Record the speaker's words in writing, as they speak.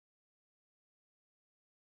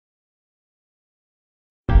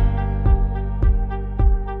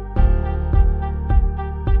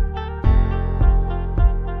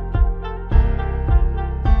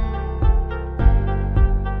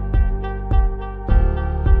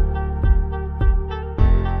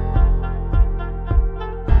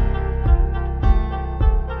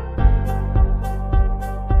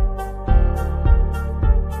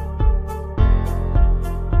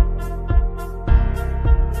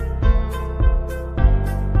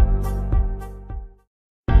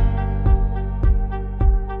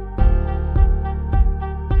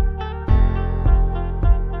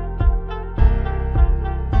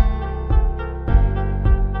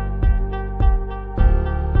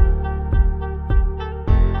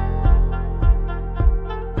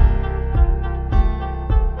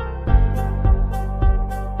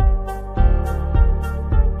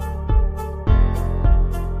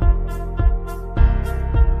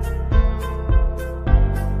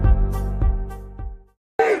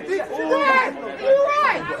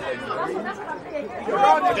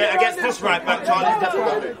right back, Charlie.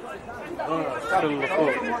 Definitely.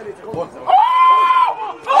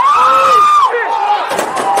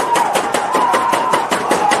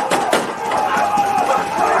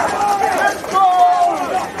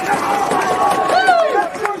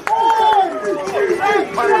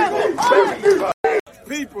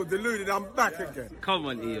 People deluded, I'm back again. Come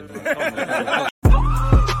on, Ian, bro. Come on.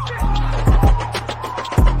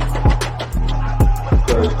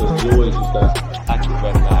 There's always just that active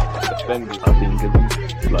red line defenders. I think it's like there's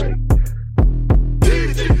always just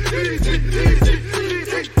that active red line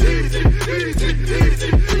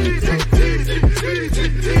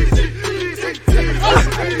defenders.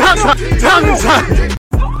 I think it's like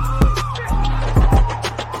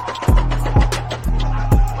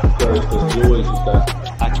there's always just that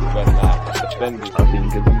active red line defenders. I think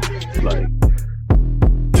it's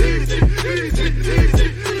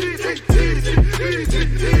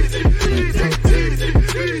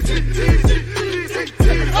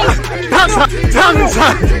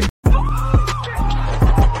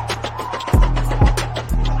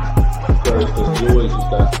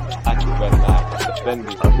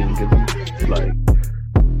like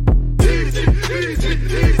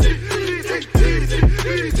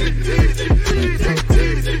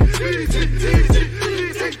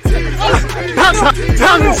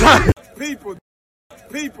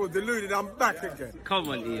People deluded, I'm back again. Come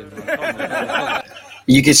on, Ian, bro. Come on.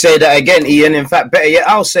 You can say that again, Ian. In fact, better yet,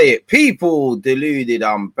 I'll say it. People deluded,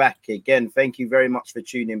 I'm back again. Thank you very much for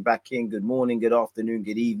tuning back in. Good morning, good afternoon,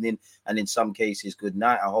 good evening, and in some cases, good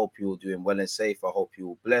night. I hope you're all doing well and safe. I hope you're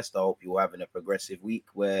all blessed. I hope you're having a progressive week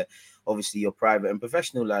where obviously your private and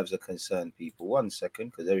professional lives are concerned, people. 1 second,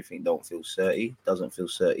 because everything don't feel 30. Doesn't feel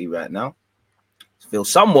 30 right now. Feel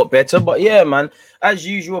somewhat better, but yeah, man, as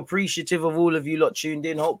usual, appreciative of all of you lot tuned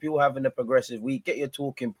in. Hope you're having a progressive week. Get your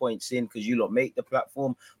talking points in because you lot make the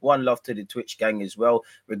platform. One love to the Twitch gang as well.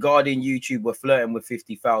 Regarding YouTube, we're flirting with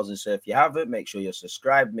 50,000, so if you haven't, make sure you're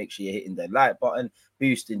subscribed, make sure you're hitting the like button,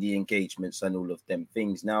 boosting the engagements and all of them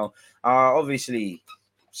things. Now, obviously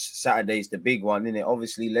Saturday's the big one, isn't it?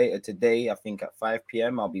 Obviously later today, I think at 5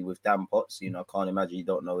 p.m. I'll be with Dan Potts. You know, I can't imagine you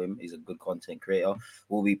don't know him. He's a good content creator.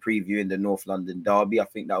 We'll be previewing the North London derby. I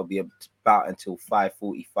think that'll be about until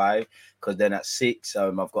 5:45, because then at 6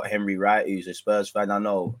 I've got Henry Wright, who's a Spurs fan. I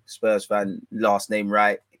know Spurs fan, last name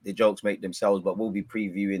Wright. The jokes make themselves, but we'll be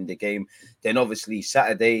previewing the game. Then obviously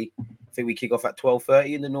Saturday, I think we kick off at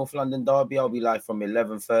 12:30 in the North London derby. I'll be live from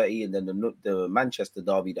 11:30, and then the Manchester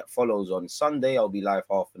derby that follows on Sunday, I'll be live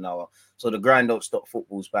half an hour. So the grind don't stop.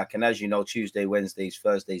 Football's back, and as you know, Tuesday, Wednesdays,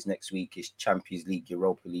 Thursdays next week is Champions League,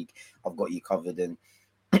 Europa League. I've got you covered. And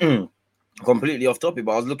completely off topic,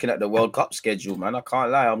 but I was looking at the World Cup schedule, man. I can't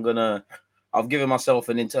lie. I've given myself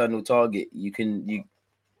an internal target.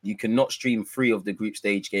 You cannot stream 3 of the group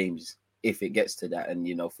stage games if it gets to that, and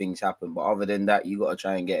you know things happen. But other than that, you got to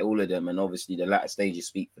try and get all of them, and obviously the latter stages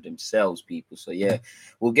speak for themselves, people. So yeah,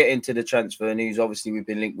 we'll get into the transfer news. Obviously, we've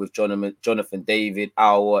been linked with Jonathan David,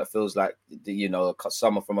 It feels like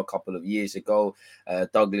summer from a couple of years ago.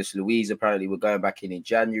 Douglas Luiz, apparently we're going back in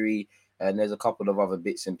January. And there's a couple of other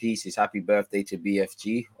bits and pieces. Happy birthday to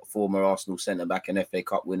BFG, former Arsenal centre-back and FA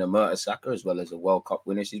Cup winner Mertesacker, as well as a World Cup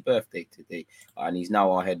winner. It's his birthday today. And he's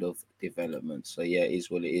now our head of development. So, yeah, it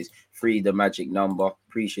is what it is. 3, the magic number.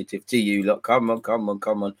 Appreciative to you. Look, come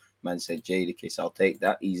on. Man said Jadakiss, I'll take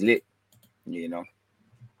that. He's lit. You know.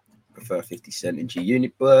 Prefer 50 Cent in G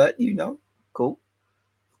Unit, but, you know, cool.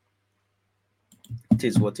 It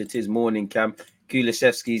is what it is. Morning, Cam.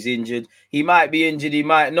 Kulusevski's injured. He might be injured. He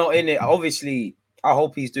might not. In it, obviously, I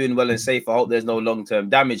hope he's doing well and safe. I hope there's no long-term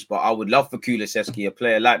damage. But I would love for Kulusevski, a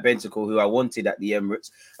player like Bentancur, who I wanted at the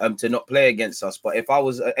Emirates, to not play against us. But if I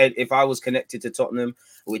was connected to Tottenham,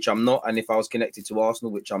 which I'm not, and if I was connected to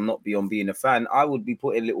Arsenal, which I'm not beyond being a fan, I would be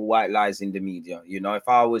putting little white lies in the media. You know, if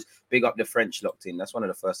I was big up the French locked in, that's one of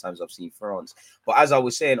the first times I've seen France. But as I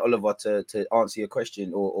was saying, Oliver, to answer your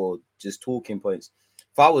question or just talking points.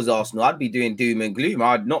 If I was Arsenal, I'd be doing doom and gloom.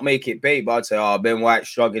 I'd not make it bait, but I'd say, Ben White's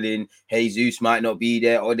struggling. Jesus might not be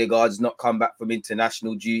there. Odegaard's not come back from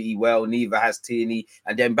international duty well. Neither has Tierney.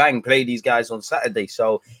 And then bang, play these guys on Saturday.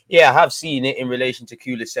 So, yeah, I have seen it in relation to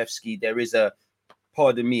Kulusevski. There is a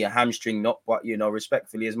hamstring knot. But, you know,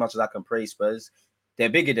 respectfully, as much as I can praise Spurs, they're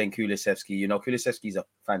bigger than Kulusevski. You know, Kulusevski's a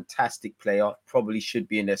fantastic player. Probably should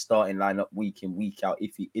be in their starting lineup week in, week out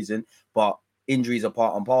if he isn't. But injuries are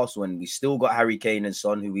part and parcel, and we still got Harry Kane and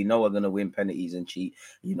Son, who we know are going to win penalties and cheat,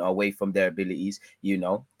 away from their abilities.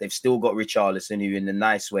 They've still got Richarlison, who in a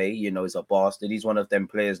nice way, is a bastard. He's one of them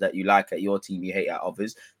players that you like at your team, you hate at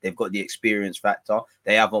others. They've got the experience factor.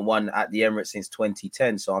 They haven't won at the Emirates since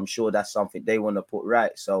 2010, so I'm sure that's something they want to put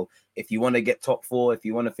right. So if you want to get top 4, if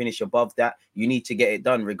you want to finish above that, you need to get it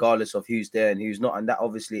done regardless of who's there and who's not. And that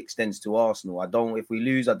obviously extends to Arsenal. If we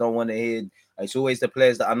lose, I don't want to hear. It's always the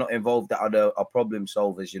players that are not involved that are problem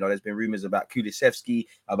solvers. There's been rumors about Kulusevski,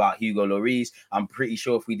 about Hugo Lloris. I'm pretty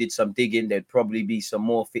sure if we did some digging, there'd probably be some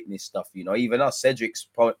more fitness stuff. Even us, Cedric's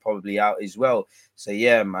probably out as well. So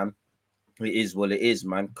yeah, man. It is what it is,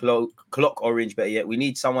 man. Clock orange, better yet. We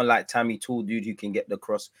need someone like Tammy, tall dude who can get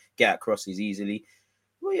at crosses easily.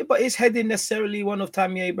 Well, yeah, but is heading necessarily one of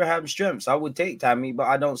Tammy Abraham's strengths? I would take Tammy, but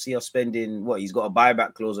I don't see us spending he's got a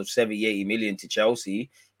buyback clause of 70-80 million to Chelsea.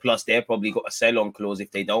 Plus, they're probably got a sell-on clause if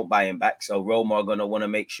they don't buy him back. So Roma are going to want to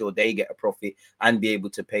make sure they get a profit and be able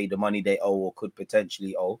to pay the money they owe or could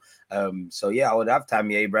potentially owe. So yeah, I would have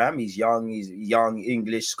Tammy Abraham. He's young,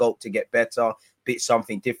 English, scope to get better, bit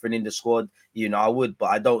something different in the squad. I would, but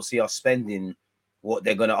I don't see us spending what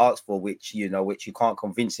they're going to ask for, which you can't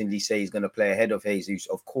convincingly say he's going to play ahead of Jesus.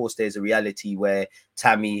 Of course, there's a reality where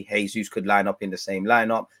Tammy, Jesus could line up in the same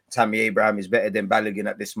lineup. Tammy Abraham is better than Balogun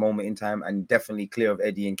at this moment in time and definitely clear of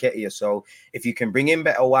Eddie Nketiah. So if you can bring him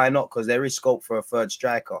better, why not? Because there is scope for a third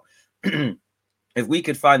striker. If we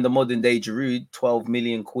could find the modern day Giroud, 12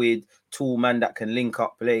 million quid, tall man that can link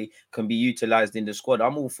up play, can be utilized in the squad,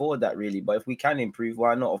 I'm all for that really. But if we can improve,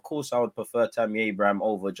 why not? Of course, I would prefer Tammy Abraham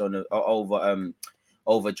over Jonathan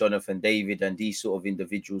David and these sort of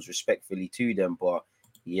individuals, respectfully to them. But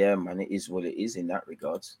yeah, man, it is what it is in that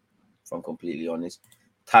regards, if I'm completely honest.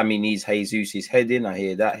 Tammy needs Jesus' head in. I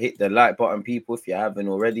hear that. Hit the like button, people, if you haven't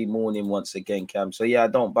already. Morning once again, Cam. So yeah, I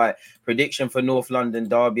don't buy it. Prediction for North London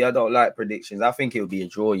derby. I don't like predictions. I think it'll be a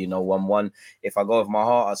draw, 1-1. If I go with my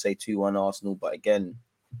heart, I'll say 2-1 Arsenal. But again,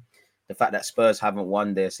 the fact that Spurs haven't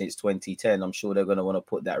won there since 2010, I'm sure they're going to want to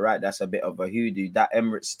put that right. That's a bit of a hoodoo. That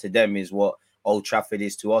Emirates to them is what Old Trafford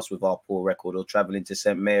is to us with our poor record, or travelling to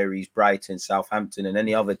St Mary's, Brighton, Southampton, and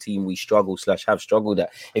any other team we have struggled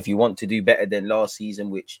at. If you want to do better than last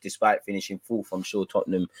season, which despite finishing fourth, I'm sure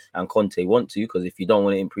Tottenham and Conte want to, because if you don't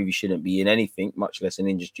want to improve, you shouldn't be in anything, much less an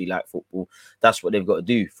industry like football. That's what they've got to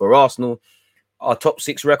do. For Arsenal, our top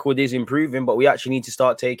 6 record is improving, but we actually need to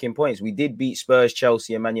start taking points. We did beat Spurs,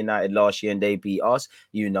 Chelsea, and Man United last year, and they beat us,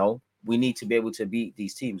 We need to be able to beat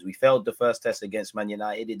these teams. We failed the first test against Man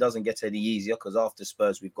United. It doesn't get any easier because after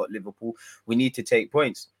Spurs, we've got Liverpool. We need to take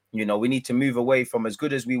points. We need to move away from as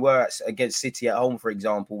good as we were against City at home, for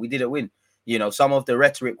example. We didn't win. Some of the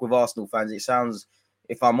rhetoric with Arsenal fans, it sounds,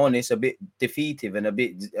 if I'm honest, a bit defeative and a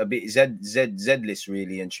bit Zless,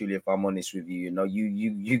 really and truly, if I'm honest with you.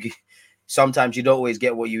 You sometimes you don't always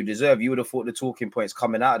get what you deserve. You would have thought the talking points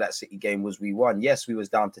coming out of that City game was we won. Yes, we was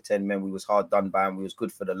down to 10 men. We was hard done by and we was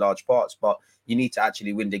good for the large parts. But you need to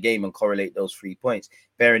actually win the game and correlate those 3 points.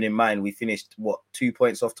 Bearing in mind, we finished, 2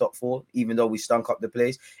 points off top 4, even though we stunk up the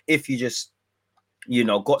place. If you just,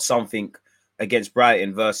 got something against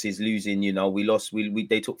Brighton versus losing, we lost.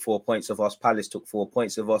 They took 4 points of us. Palace took 4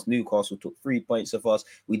 points of us. Newcastle took 3 points of us.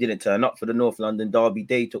 We didn't turn up for the North London derby.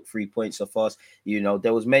 They took 3 points of us.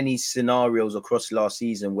 There was many scenarios across last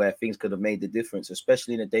season where things could have made the difference,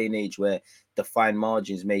 especially in a day and age where the fine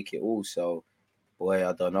margins make it all. So, boy,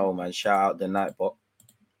 I don't know, man. Shout out the Nightbot.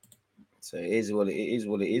 So it is what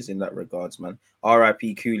it is in that regards, man.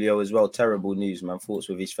 R.I.P. Coolio as well. Terrible news, man. Thoughts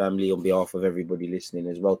with his family on behalf of everybody listening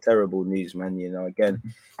as well. Terrible news, man. Again,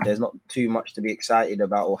 there's not too much to be excited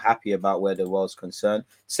about or happy about where the world's concerned.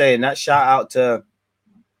 Saying that, shout out to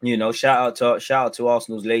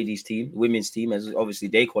Arsenal's ladies team, women's team, as obviously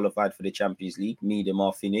they qualified for the Champions League. Me, them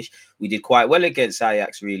are finished. We did quite well against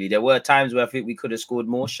Ajax, really. There were times where I think we could have scored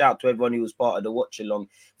more. Shout out to everyone who was part of the watch along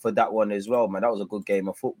for that one as well, man. That was a good game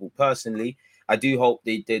of football. Personally, I do hope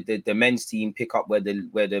the men's team pick up where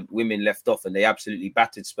the women left off, and they absolutely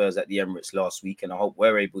battered Spurs at the Emirates last week, and I hope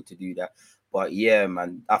we're able to do that. But yeah,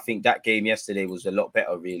 man, I think that game yesterday was a lot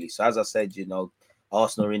better, really. So as I said,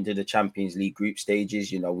 Arsenal are into the Champions League group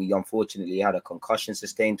stages. We unfortunately had a concussion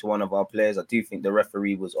sustained to one of our players. I do think the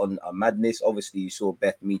referee was on a madness. Obviously, you saw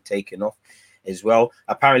Beth Mead taken off as well.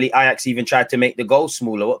 Apparently, Ajax even tried to make the goal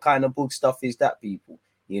smaller. What kind of bug stuff is that, people?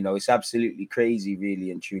 It's absolutely crazy, really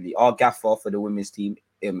and truly. Our gaffer for the women's team,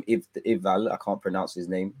 Ival, I can't pronounce his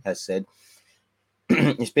name, has said,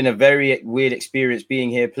 it's been a very weird experience being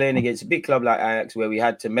here, playing against a big club like Ajax, where we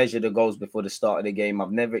had to measure the goals before the start of the game.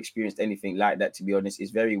 I've never experienced anything like that, to be honest.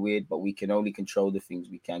 It's very weird, but we can only control the things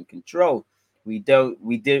we can control. We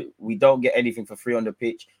don't get anything for free on the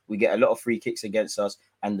pitch. We get a lot of free kicks against us,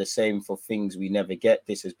 and the same for things we never get.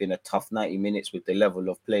 This has been a tough 90 minutes with the level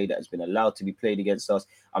of play that has been allowed to be played against us.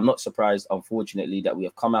 I'm not surprised, unfortunately, that we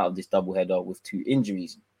have come out of this doubleheader with 2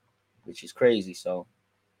 injuries, which is crazy. So,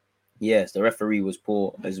 yes, the referee was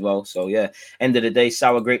poor as well. So, yeah, end of the day,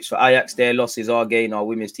 sour grapes for Ajax. Their loss is our gain. Our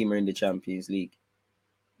women's team are in the Champions League.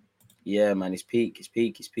 Yeah, man, it's peak.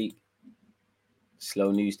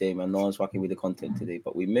 Slow news day, man. No one's fucking with the content today,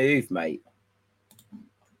 but we move, mate.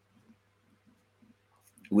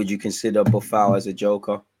 Would you consider Buffal as a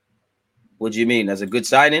joker? What do you mean? As a good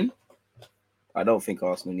signing? I don't think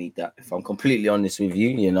Arsenal need that. If I'm completely honest with you,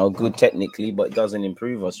 you know, good technically, but it doesn't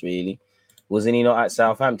improve us really. Wasn't he not at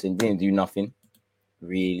Southampton? Didn't do nothing,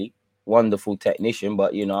 really. Wonderful technician,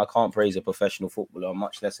 but, you know, I can't praise a professional footballer,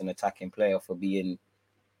 much less an attacking player for being,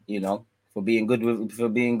 you know, for being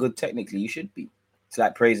good technically. You should be. It's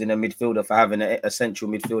like praising a midfielder for having a central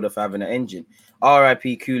midfielder for having an engine.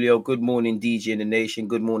 R.I.P. Coolio. Good morning, DJ in the nation.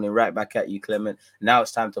 Good morning. Right back at you, Clement. Now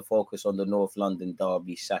it's time to focus on the North London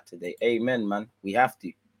derby Saturday. Amen, man. We have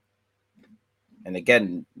to. And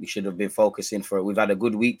again, we should have been focusing for it. We've had a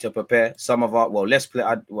good week to prepare. Some of our,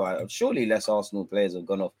 surely less Arsenal players have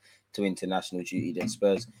gone off to international duty than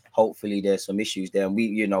Spurs. Hopefully there's some issues there. And we,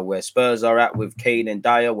 you know, where Spurs are at with Kane and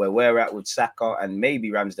Dyer, where we're at with Saka and maybe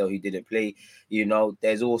Ramsdale, who didn't play, you know,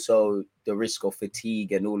 there's also the risk of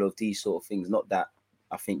fatigue and all of these sort of things. Not that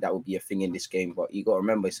I think that would be a thing in this game, but you got to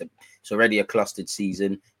remember it's already a clustered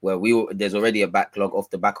season where there's already a backlog off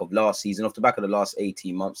the back of last season, off the back of the last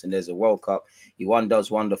 18 months, and there's a World Cup. One does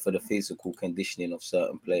wonder for the physical conditioning of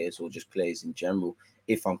certain players or just players in general,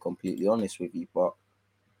 if I'm completely honest with you, but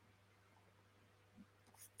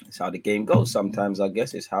it's how the game goes. Sometimes I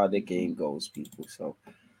guess it's how the game goes, people. So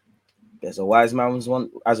as a wise man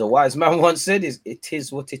once said, it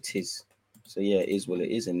is what it is. So yeah, it is what it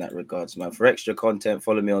is in that regards, man. For extra content,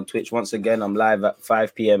 follow me on Twitch. Once again, I'm live at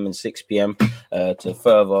 5 p.m. and 6 p.m. To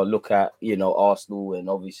further look at, you know, Arsenal and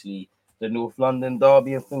obviously the North London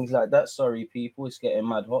derby and things like that. Sorry, people, it's getting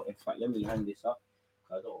mad hot. In fact, let me hang this up.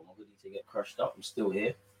 I don't want my hoodie to get crushed up. I'm still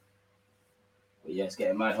here. But yeah, it's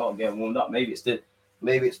getting mad hot. I'm getting warmed up. Maybe it's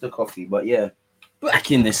the coffee, but yeah,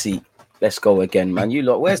 back in the seat. Let's go again, man. You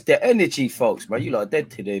lot, where's the energy, folks, man? You lot are dead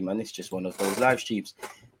today, man. It's just one of those live streams.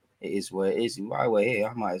 It is where it is. While we're here,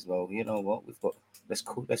 I might as well. You know what?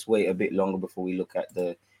 Let's wait a bit longer before we look at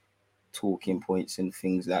the talking points and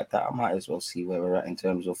things like that. I might as well see where we're at in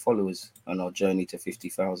terms of followers on our journey to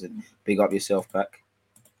 50,000. Big up yourself, back.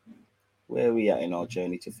 Where are we at in our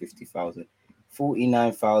journey to 50,000?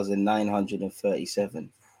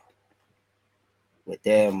 49,937. We're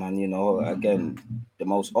there, man. You know, again, the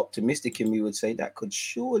most optimistic in me would say that could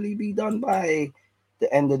surely be done by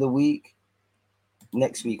the end of the week.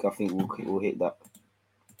 Next week, I think we'll hit that.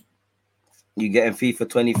 You getting FIFA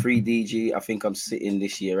 23, DG? I think I'm sitting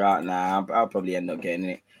this year out now. I'll probably end up getting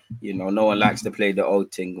it. You know, no one likes to play the old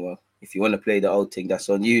thing. Well, if you want to play the old thing, that's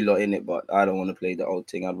on you lot, innit? But I don't want to play the old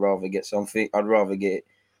thing. I'd rather get something. I'd rather get it.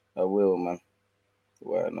 I will, man.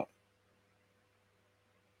 Why not?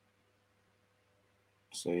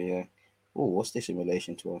 So, yeah. Oh, what's this in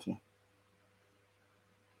relation to us now?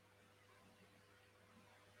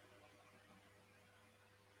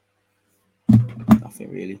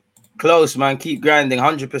 Nothing really. Close, man. Keep grinding.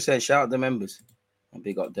 100%. Shout out the members. And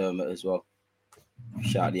big up Dermot as well.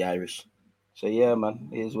 Shout out the Irish. So, yeah, man.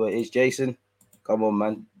 Here's what it is. Jason, come on,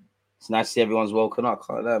 man. It's nice to see everyone's woken up.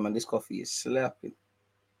 Can't lie, man. This coffee is slapping.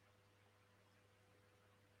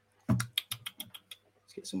 Let's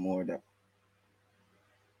get some more of that.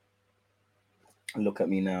 Look at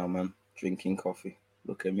me now, man. Drinking coffee.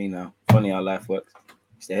 Look at me now. Funny how life works.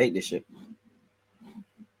 Used to hate this shit.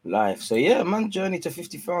 Life. So yeah, man, journey to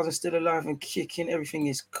 50,000, still alive and kicking. Everything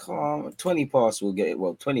is calm. 20 past, we'll get it.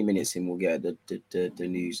 Well, 20 minutes in, we'll get the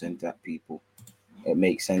news and that, people. It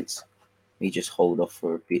makes sense. Me just hold off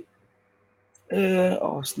for a bit.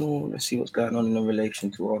 Arsenal. Let's see what's going on in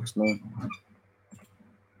relation to Arsenal.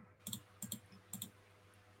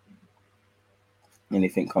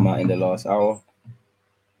 Anything come out in the last hour?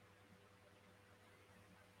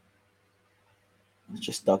 It's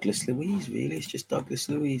just Douglas Luiz, really. It's just Douglas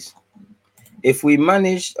Luiz. If we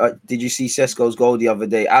manage, did you see Sesko's goal the other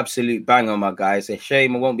day? Absolute banger, my guy. It's a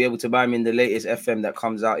shame I won't be able to buy him in the latest FM that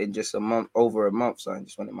comes out in just over a month. So I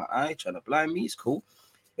just wanted my eye trying to blind me. It's cool.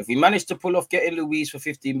 If we manage to pull off getting Luiz for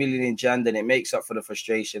 15 million in Jan, then it makes up for the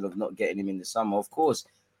frustration of not getting him in the summer, of course.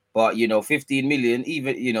 But, you know, 15 million,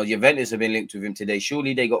 even, you know, Juventus have been linked with him today.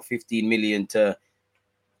 Surely they got 15 million to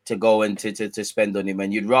to go and to spend on him,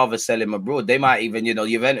 and you'd rather sell him abroad. They might even,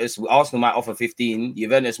 Arsenal might offer 15,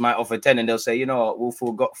 Juventus might offer 10, and they'll say, you know what, we'll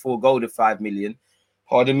forego the 5 million,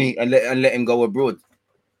 pardon me, and let him go abroad.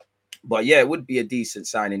 But yeah, it would be a decent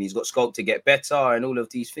signing. He's got scope to get better and all of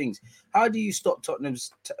these things. How do you stop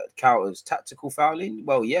Tottenham's counters? Tactical fouling?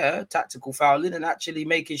 Well, yeah, tactical fouling and actually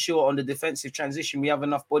making sure on the defensive transition we have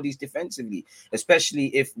enough bodies defensively, especially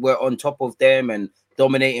if we're on top of them and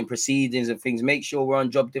dominating proceedings and things. Make sure we're on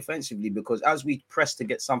job defensively, because as we press to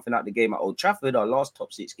get something out of the game at Old Trafford, our last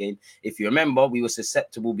top 6 game, if you remember, we were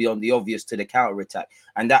susceptible beyond the obvious to the counter-attack,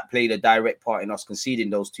 and that played a direct part in us conceding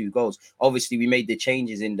those 2 goals. Obviously, we made the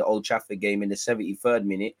changes in the Old Trafford game in the 73rd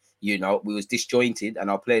minute. We was disjointed and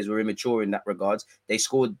our players were immature in that regards. They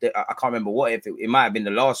scored, I can't remember what, if it might have been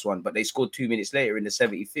the last one, but they scored 2 minutes later in the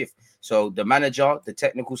 75th. So the manager, the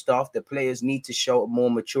technical staff, the players need to show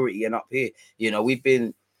more maturity. And up here, we've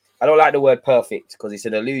been, I don't like the word perfect because it's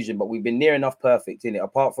an illusion, but we've been near enough perfect in it.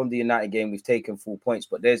 Apart from the United game, we've taken 4 points,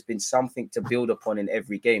 but there's been something to build upon in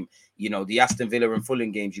every game. The Aston Villa and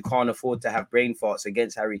Fulham games, you can't afford to have brain farts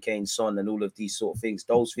against Harry Kane, Son, and all of these sort of things.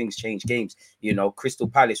 Those things change games. Crystal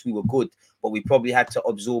Palace, we were good, but we probably had to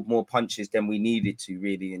absorb more punches than we needed to,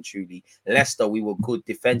 really and truly. Leicester, we were good.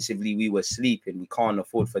 Defensively, we were sleeping. We can't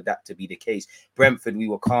afford for that to be the case. Brentford, we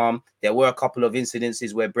were calm. There were a couple of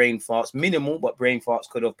incidences where brain farts, minimal, but brain farts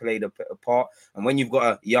could have played a part. And when you've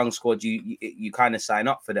got a young squad, you kind of sign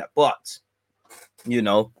up for that. But,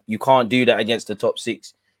 you can't do that against the top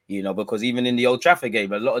 6. Because even in the Old Trafford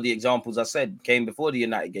game, a lot of the examples I said came before the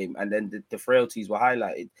United game, and then the frailties were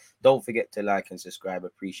highlighted. Don't forget to like and subscribe.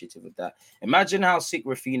 Appreciative of that. Imagine how sick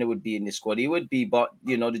Rafinha would be in this squad. He would be, but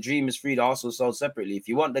the dream is free. The Arsenal sold separately. If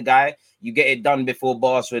you want the guy, you get it done before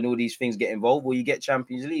Barca and all these things get involved, or you get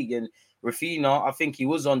Champions League. And Rafinha, I think he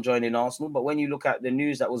was on joining Arsenal, but when you look at the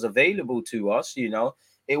news that was available to us,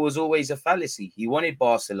 it was always a fallacy. He wanted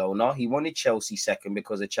Barcelona. He wanted Chelsea second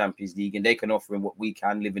because of Champions League, and they can offer him what we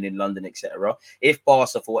can, living in London, etc. If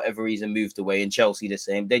Barca, for whatever reason, moved away and Chelsea the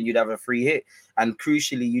same, then you'd have a free hit. And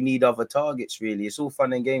crucially, you need other targets, really. It's all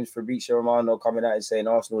fun and games for Fabrizio Romano coming out and saying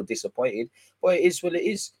Arsenal are disappointed. But it is what it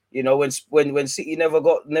is. When City never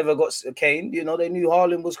got Kane, they knew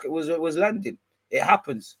Haaland was landing. It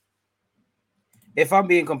happens. If I'm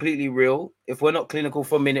being completely real, if we're not clinical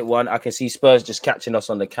from minute 1, I can see Spurs just catching us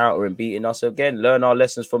on the counter and beating us again. Learn our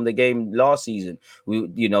lessons from the game last season.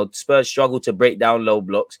 Spurs struggle to break down low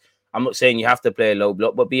blocks. I'm not saying you have to play a low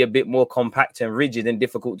block, but be a bit more compact and rigid and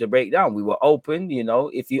difficult to break down. We were open,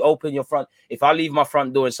 if you open your front, if I leave my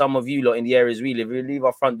front door, and some of you lot in the areas we live, we leave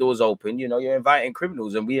our front doors open, you're inviting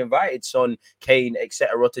criminals, and we invited Son, Kane,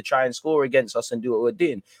 etc. to try and score against us and do what we're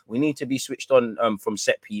doing. We need to be switched on from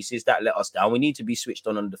set pieces that let us down. We need to be switched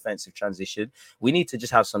on defensive transition. We need to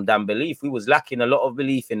just have some damn belief. We was lacking a lot of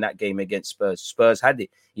belief in that game against Spurs. Spurs had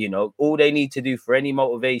it, all they need to do for any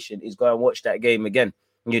motivation is go and watch that game again.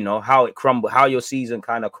 How it crumbled, how your season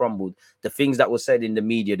kind of crumbled, the things that were said in the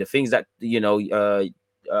media, the things that,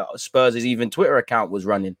 Spurs' even Twitter account was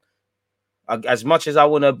running. As much as I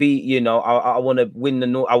want to be, I want to win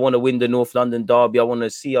the North London derby. I want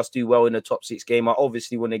to see us do well in the top 6 game. I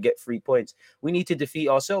obviously want to get 3 points. We need to defeat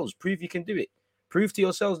ourselves. Prove you can do it. Prove to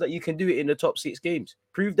yourselves that you can do it in the top 6 games.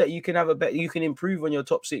 Prove that you can have you can improve on your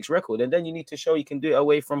top 6 record, and then you need to show you can do it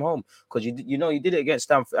away from home, because you did it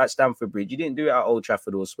against Stamford Bridge. You didn't do it at Old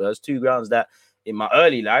Trafford or Spurs, 2 grounds that in my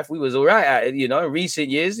early life we was all right at. In recent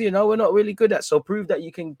years, we're not really good at. So prove that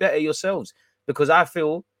you can better yourselves, because I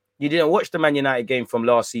feel you didn't watch the Man United game from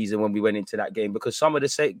last season when we went into that game, because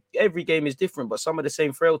every game is different, but some of the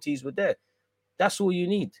same frailties were there. That's all you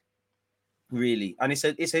need. Really. And it's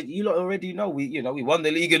a you lot already know we won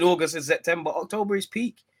the league in August and September. October is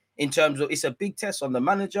peak in terms of, it's a big test on the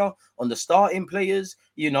manager, on the starting players,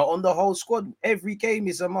 on the whole squad. Every game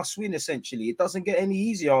is a must win, essentially. It doesn't get any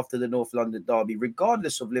easier after the North London derby,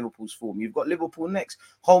 regardless of Liverpool's form. You've got Liverpool next,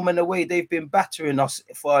 home and away. They've been battering us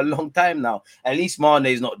for a long time now. At least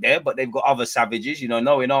Mane's not there, but they've got other savages,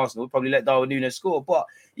 knowing Arsenal, probably let Darwin Núñez score. But,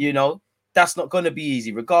 that's not going to be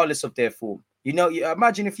easy, regardless of their form.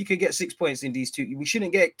 Imagine if you could get 6 points in these 2. We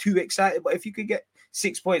shouldn't get too excited, but if you could get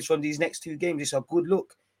 6 points from these next 2 games, it's a good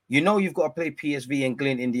look. You've got to play PSV and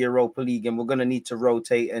Glint in the Europa League, and we're going to need to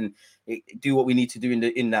rotate and do what we need to do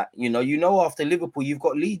in that. After Liverpool, you've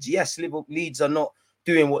got Leeds. Yes, Leeds are not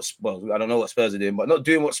doing I don't know what Spurs are doing, but not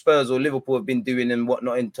doing what Spurs or Liverpool have been doing and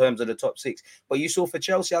whatnot in terms of the top 6. But you saw for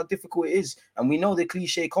Chelsea how difficult it is. And we know the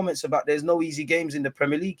cliche comments about there's no easy games in the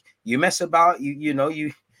Premier League. You mess about,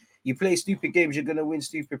 You play stupid games, you're gonna win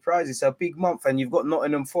stupid prizes. It's a big month, and you've got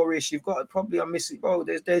Nottingham Forest. You've got probably I'm missing. Bro,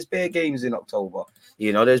 there's bare games in October.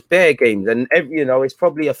 You know, there's bare games, and you know, it's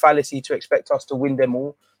probably a fallacy to expect us to win them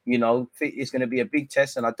all. You know, it's going to be a big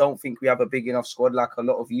test, and I don't think we have a big enough squad like a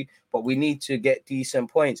lot of you. But we need to get decent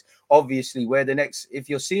points. Obviously, where the next, if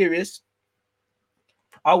you're serious,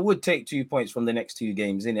 I would take 2 points from the next 2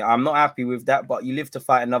 games, innit? I'm not happy with that, but you live to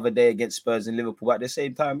fight another day against Spurs and Liverpool. But at the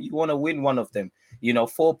same time, you want to win one of them. You know,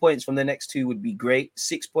 4 points from the next 2 would be great.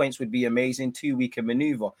 6 points would be amazing. 2 we can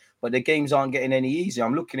maneuver. But the games aren't getting any easier.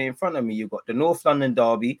 I'm looking in front of me. You've got the North London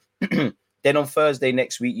derby. Then on Thursday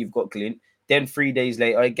next week, you've got Glint. Then 3 days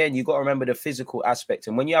later, again, you've got to remember the physical aspect.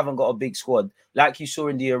 And when you haven't got a big squad, like you saw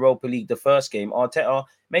in the Europa League, the first game, Arteta,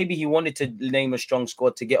 maybe he wanted to name a strong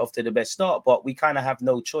squad to get off to the best start, but we kind of have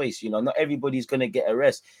no choice. You know, not everybody's going to get a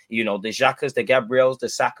rest. You know, the Xhakas, the Gabriels, the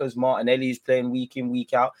Sakas, Martinelli's playing week in,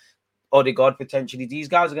 week out. Odegaard potentially. These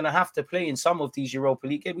guys are going to have to play in some of these Europa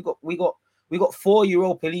League games. We got 4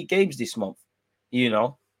 Europa League games this month. You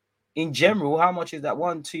know, in general, how much is that?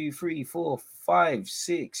 1, 2, 3, 4, 5,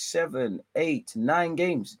 6, 7, 8, 9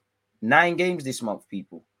 games. 9 games this month,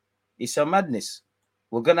 people. It's a madness.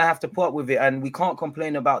 We're going to have to put up with it, and we can't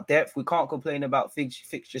complain about depth. We can't complain about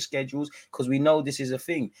fixture schedules because we know this is a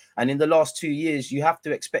thing. And in the last 2 years, you have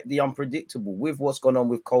to expect the unpredictable with what's gone on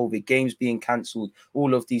with COVID, games being cancelled,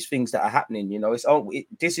 all of these things that are happening. You know,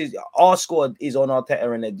 this is our squad is on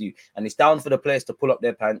Arteta and Edu, and it's down for the players to pull up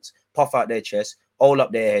their pants, puff out their chest, hold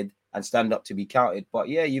up their head, and stand up to be counted. But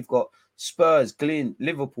yeah, you've got Spurs, Glint,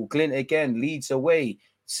 Liverpool, Glint again, Leeds away.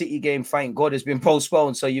 City game, thank God, has been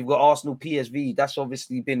postponed. So you've got Arsenal, PSV. That's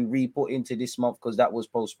obviously been re-put into this month because that was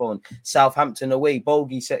postponed. Southampton away,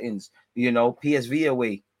 bogey settings, you know, PSV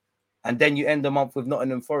away. And then you end the month with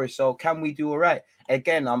Nottingham Forest. So can we do all right?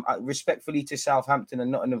 Again, I'm respectfully to Southampton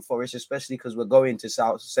and Nottingham Forest, especially because we're going to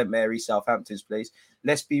St. Mary's, Southampton's place.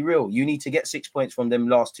 Let's be real. You need to get 6 points from them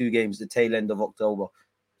last 2 games, the tail end of October.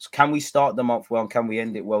 So can we start the month well? And can we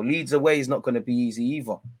end it well? Leeds away is not going to be easy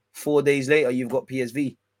either. 4 days later, you've got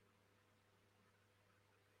PSV.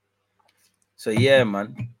 So, yeah,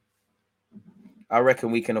 man. I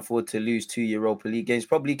reckon we can afford to lose 2 Europa League games.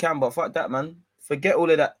 Probably can, but fuck that, man. Forget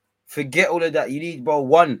all of that. Forget all of that. You need, bro,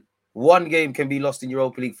 one game can be lost in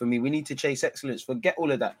Europa League for me. We need to chase excellence. Forget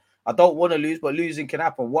all of that. I don't want to lose, but losing can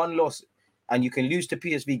happen. One loss, and you can lose to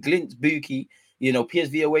PSV. Glint's bookie. You know,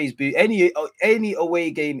 PSV away is bookie. Any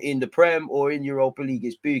away game in the Prem or in Europa League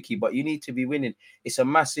is bookie, but you need to be winning. It's a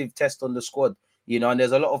massive test on the squad. You know, and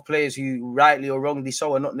there's a lot of players who, rightly or wrongly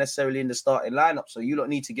so, are not necessarily in the starting lineup. So you don't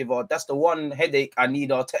need to give our. That's the one headache I need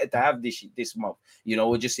Arteta to have this month. You know,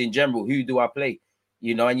 or just in general, who do I play?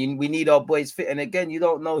 You know, and we need our boys fit. And again, you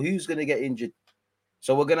don't know who's going to get injured.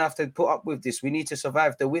 So we're going to have to put up with this. We need to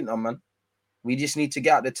survive the winter, man. We just need to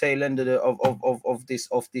get out the tail end of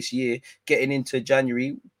this year, getting into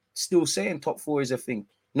January. Still saying top 4 is a thing.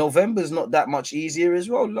 November's not that much easier as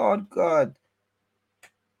well. Lord God.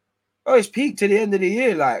 Oh, it's peak to the end of the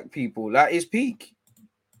year, like, people. Like, it's peak.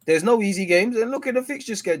 There's no easy games. And look at the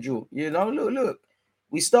fixture schedule. You know, look.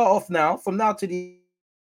 We start off now. From now to the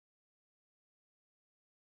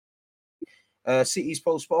City's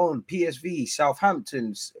postponed. PSV,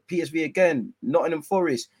 Southampton's, PSV again, Nottingham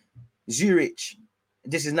Forest, Zurich.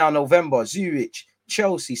 This is now November. Zurich,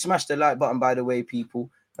 Chelsea. Smash the like button, by the way, people.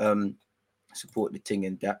 Support the thing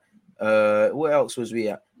and that. What else was we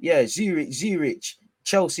at? Yeah, Zurich.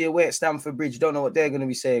 Chelsea away at Stamford Bridge. Don't know what they're going to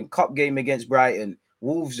be saying. Cup game against Brighton.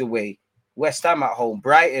 Wolves away. West Ham at home.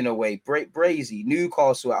 Brighton away. Brazy.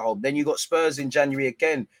 Newcastle at home. Then you got Spurs in January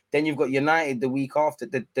again. Then you've got United the week after,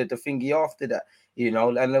 the thingy after that. You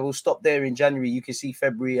know, and we'll stop there in January. You can see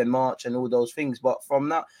February and March and all those things. But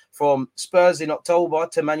from Spurs in October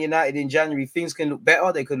to Man United in January, things can look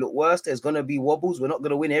better. They could look worse. There's going to be wobbles. We're not going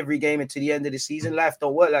to win every game until the end of the season. Life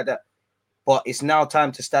don't work like that. But it's now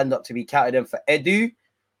time to stand up to be counted. And for Edu,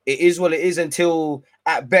 it is what it is until,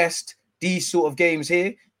 at best, these sort of games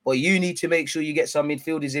here. But you need to make sure you get some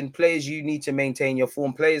midfielders in. Players, you need to maintain your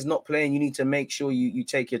form. Players not playing, you need to make sure you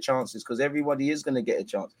take your chances because everybody is going to get a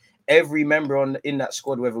chance. Every member in that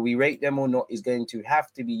squad, whether we rate them or not, is going to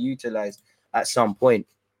have to be utilized at some point.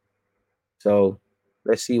 So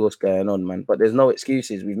let's see what's going on, man. But there's no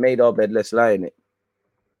excuses. We've made our bed. Let's lie in it.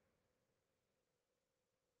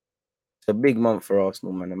 It's a big month for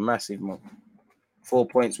Arsenal, man. A massive month. 4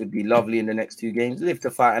 points would be lovely in the next 2 games. Live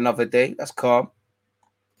to fight another day. That's calm.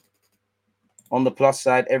 On the plus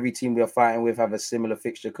side, every team we are fighting with have a similar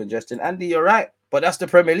fixture congestion. Andy, you're right. But that's the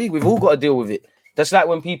Premier League. We've all got to deal with it. That's like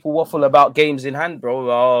when people waffle about games in hand,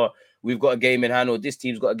 bro. Oh, we've got a game in hand or this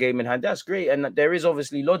team's got a game in hand. That's great. And there is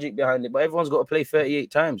obviously logic behind it, but everyone's got to play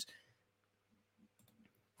 38 times.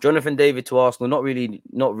 Jonathan David to Arsenal, not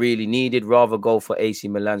really needed. Rather go for AC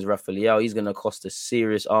Milan's Rafael. He's going to cost a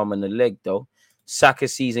serious arm and a leg, though.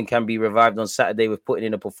 Saka's season can be revived on Saturday with putting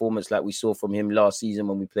in a performance like we saw from him last season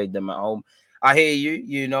when we played them at home. I hear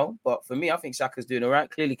you, but for me, I think Saka's doing all right.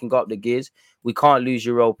 Clearly can go up the gears. We can't lose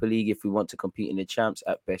Europa League if we want to compete in the champs.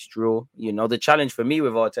 At best draw. The challenge for me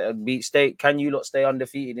with Arteta, can you lot stay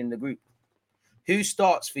undefeated in the group? Who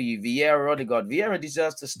starts for you, Vieira or Odegaard? Vieira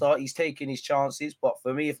deserves to start. He's taking his chances. But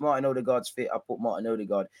for me, if Martin Odegaard's fit, I put Martin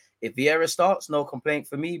Odegaard. If Vieira starts, no complaint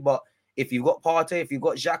for me. But if you've got Partey, if you've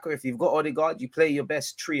got Xhaka, if you've got Odegaard, you play your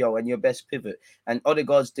best trio and your best pivot. And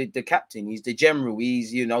Odegaard's the captain. He's the general.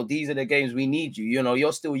 He's, these are the games we need you.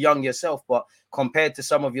 You're still young yourself, but compared to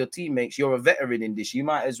some of your teammates, you're a veteran in this. You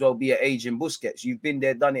might as well be an aging Busquets. You've been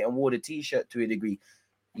there, done it, and wore the T-shirt to a degree.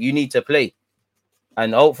 You need to play.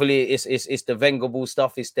 And hopefully it's the Vengerable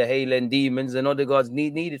stuff, it's the Haaland demons, and Odegaard's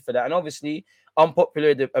needed for that. And obviously,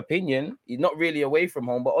 unpopular opinion, he's not really away from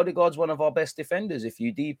home, but Odegaard's one of our best defenders if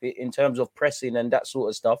you deep it in terms of pressing and that sort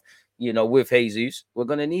of stuff, with Jesus. We're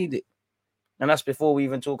going to need it. And that's before we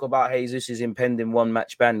even talk about Jesus' impending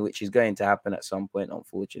one-match ban, which is going to happen at some point,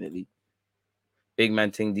 unfortunately. Big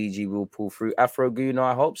man thing, DG will pull through. Afro Guna,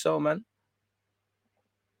 I hope so, man.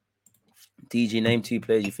 DG, name 2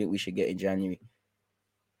 players you think we should get in January.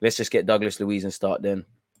 Let's just get Douglas Luiz and start then.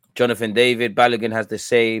 Jonathan David, Balogun has the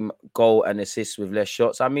same goal and assists with less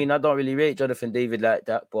shots. I mean, I don't really rate Jonathan David like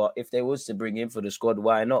that, but if there was to bring him for the squad,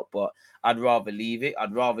 why not? But I'd rather leave it.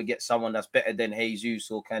 I'd rather get someone that's better than Jesus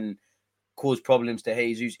or can cause problems to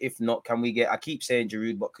Jesus. If not, can we get, I keep saying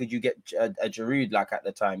Giroud, but could you get a Giroud like at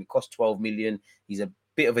the time? It cost 12 million. He's a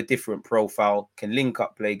bit of a different profile, can link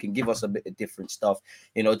up play, can give us a bit of different stuff.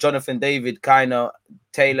 Jonathan David kind of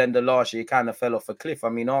tail end of last year kind of fell off a cliff. I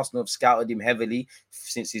mean, Arsenal have scouted him heavily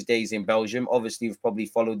since his days in Belgium. Obviously, we've probably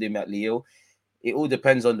followed him at Lille. It all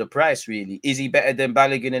depends on the price, really. Is he better than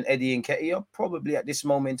Balogun and Eddie Nketiah? Probably at this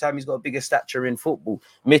moment in time, he's got a bigger stature in football.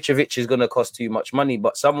 Mitrovic is going to cost too much money,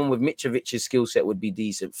 but someone with Mitrovic's skill set would be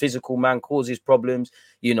decent. Physical man, causes problems,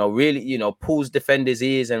 really, pulls defenders'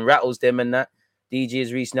 ears and rattles them and that. DG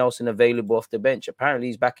is Reece Nelson available off the bench. Apparently,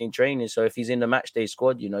 he's back in training. So if he's in the matchday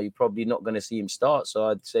squad, you're probably not going to see him start. So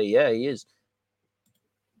I'd say, yeah, he is.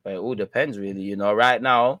 But it all depends, really. Right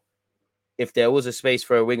now, if there was a space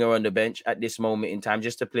for a winger on the bench at this moment in time,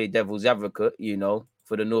 just to play devil's advocate,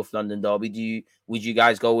 for the North London derby, would you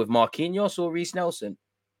guys go with Marquinhos or Reece Nelson?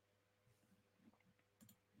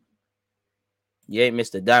 You ain't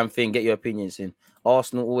missed a damn thing. Get your opinions in.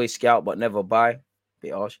 Arsenal always scout but never buy.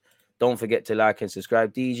 Bit harsh. Don't forget to like and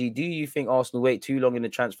subscribe. DG, do you think Arsenal wait too long in the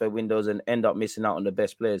transfer windows and end up missing out on the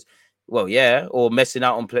best players? Well, yeah, or missing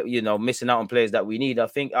out on missing out on players that we need. I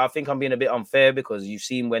think I'm being a bit unfair because you've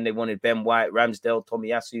seen when they wanted Ben White, Ramsdale,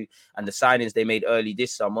 Tomiyasu, and the signings they made early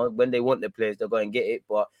this summer. When they want the players, they'll go and get it.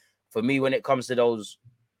 But for me, when it comes to those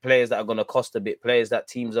players that are going to cost a bit, players that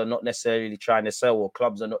teams are not necessarily trying to sell or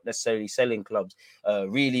clubs are not necessarily selling clubs,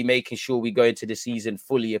 really making sure we go into the season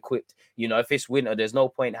fully equipped. If it's winter, there's no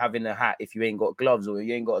point having a hat if you ain't got gloves or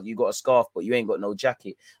you got a scarf, but you ain't got no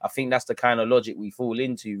jacket. I think that's the kind of logic we fall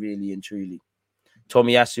into, really and truly.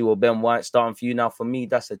 Tomiyasu or Ben White starting for you now. For me,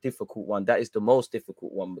 that's a difficult one. That is the most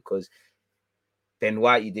difficult one because Ben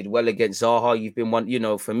White, you did well against Zaha. You've been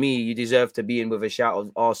one, for me, you deserve to be in with a shout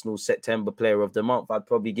of Arsenal's September Player of the Month. I'd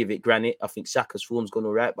probably give it Granit. I think Saka's form's gone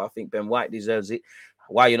all right, but I think Ben White deserves it.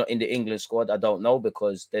 Why you're not in the England squad, I don't know,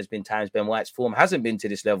 because there's been times Ben White's form hasn't been to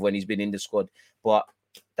this level when he's been in the squad. But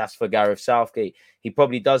that's for Gareth Southgate. He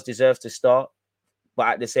probably does deserve to start, but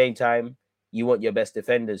at the same time, you want your best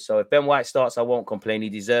defenders. So if Ben White starts, I won't complain. He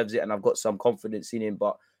deserves it, and I've got some confidence in him.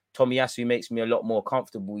 But Tomiyasu makes me a lot more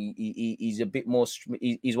comfortable. He's a bit more.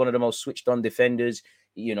 He's one of the most switched on defenders.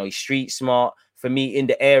 He's street smart. For me, in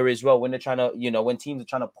the air as well. When they're trying to, when teams are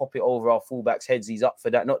trying to pop it over our fullbacks' heads, he's up for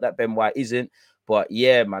that. Not that Ben White isn't, but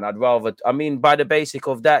yeah, man, I'd rather. I mean, by the basic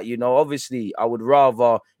of that, obviously, I would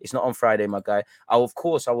rather. It's not on Friday, my guy. I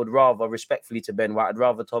would rather, respectfully to Ben White, I'd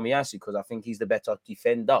rather Tomiyasu because I think he's the better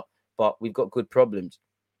defender. But we've got good problems.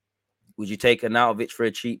 Would you take Arnautovic for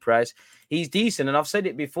a cheap price? He's decent, and I've said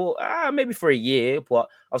it before. Maybe for a year, but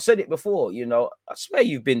I've said it before. I swear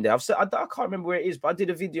you've been there. I can't remember where it is, but I did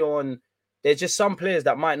a video on. There's just some players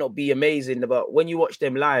that might not be amazing, but when you watch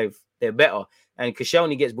them live, they're better. And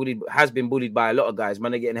Koscielny has been bullied by a lot of guys.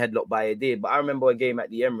 Man, they're getting headlocked by Eder. But I remember a game at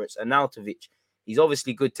the Emirates. Arnautovic, he's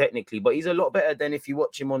obviously good technically, but he's a lot better than if you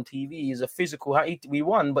watch him on TV. He's a physical. We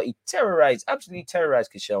won, but he absolutely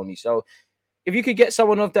terrorized Koscielny. So If you could get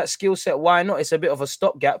someone of that skill set, why not? It's a bit of a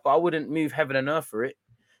stopgap, but I wouldn't move heaven and earth for it.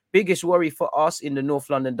 Biggest worry for us in the North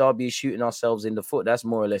London derby is shooting ourselves in the foot. That's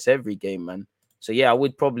more or less every game, man. So yeah, I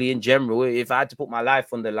would probably, in general, if I had to put my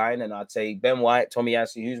life on the line, and I'd say Ben White,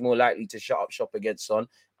 Tomiyasu, who's more likely to shut up shop against Son,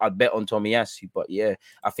 I'd bet on Tomiyasu. But yeah,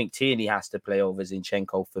 I think Tierney has to play over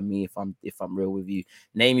Zinchenko for me. If I'm real with you,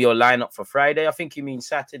 name your lineup for Friday. I think you mean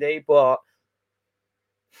Saturday, but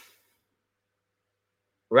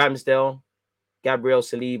Ramsdale, Gabriel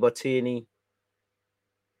Saliba, Tierney,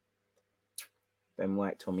 Ben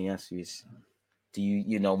White, Tomiyasu is.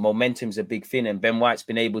 Momentum's a big thing, and Ben White's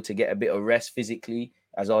been able to get a bit of rest physically,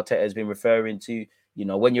 as Arteta has been referring to.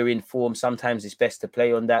 When you're in form, sometimes it's best to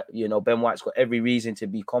play on that. Ben White's got every reason to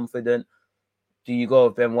be confident. Do you go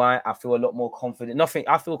with Ben White? I feel a lot more confident.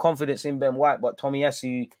 I feel confidence in Ben White, but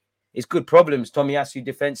Tomiyasu, it's good problems. Tomiyasu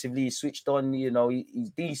defensively is switched on. He's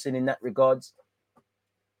decent in that regards.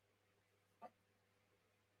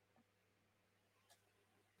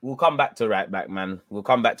 We'll come back to right back, man. But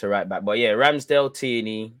yeah, Ramsdale,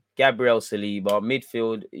 Tierney, Gabriel Saliba,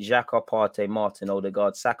 midfield, Xhaka, Partey, Martin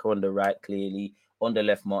Odegaard, Saka on the right, clearly. On the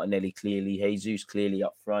left, Martinelli, clearly. Jesus, clearly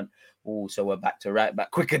up front. So we're back to right back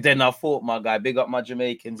quicker than I thought, my guy. Big up my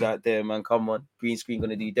Jamaicans out there, man. Come on. Green screen going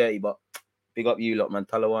to do dirty, but big up you lot, man.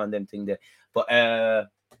 Talawa and them thing there. But,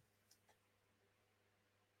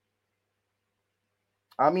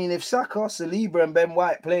 I mean, if Saka, Saliba, and Ben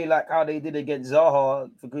White play like how they did against Zaha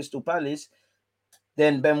for Crystal Palace,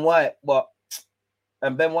 then Ben White's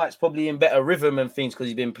probably in better rhythm and things because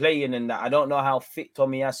he's been playing and that. I don't know how fit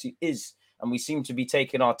Tomiyasu is, and we seem to be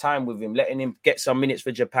taking our time with him, letting him get some minutes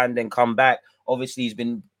for Japan, then come back. Obviously, he's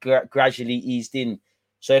been gradually eased in.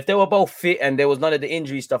 So if they were both fit and there was none of the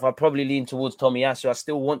injury stuff, I'd probably lean towards Tomiyasu. I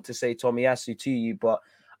still want to say Tomiyasu to you, but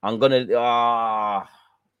I'm going to...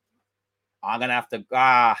 I'm going to have to...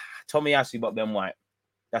 Tomiyasu, but Ben White.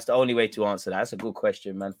 That's the only way to answer that. That's a good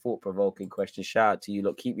question, man. Thought-provoking question. Shout out to you.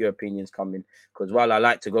 Look, keep your opinions coming. Because while I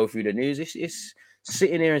like to go through the news, it's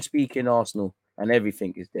sitting here and speaking Arsenal. And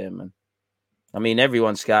everything is there, man. I mean,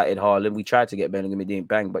 everyone scouted Haaland. We tried to get Bellingham, it didn't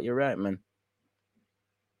bang. But you're right, man.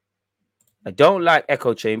 I don't like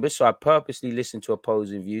echo chambers, so I purposely listen to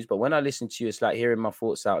opposing views. But when I listen to you, it's like hearing my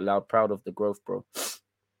thoughts out loud. Proud of the growth, bro.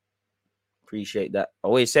 Appreciate that. I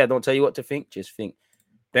always say I don't tell you what to think. Just think.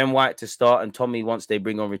 Ben White to start and Tommy once they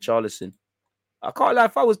bring on Richarlison. I can't lie.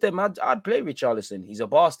 If I was them, I'd play Richarlison. He's a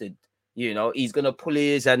bastard. He's going to pull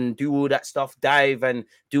his and do all that stuff, dive and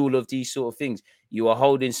do all of these sort of things. You are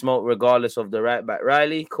holding smoke regardless of the right back.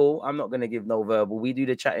 Riley, cool. I'm not going to give no verbal. We do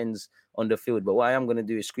the chattings on the field. But what I am going to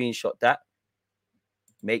do is screenshot that.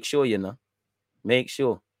 Make sure, Make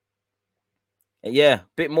sure. And yeah,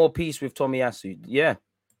 bit more peace with Tomiyasu. Yeah.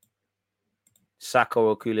 Saka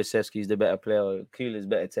or Kulusevski is the better player. Kula's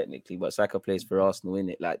better technically, but Saka plays for Arsenal,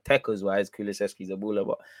 innit? Like, Tekka's wise, Kulusevski's a baller,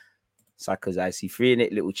 but Saka's IC3,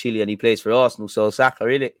 innit? Little Chile, and he plays for Arsenal, so Saka,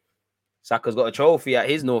 innit? Saka's got a trophy at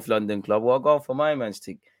his North London club. Well, I'll go for my man's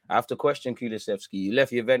tick. I have to question Kulusevski. You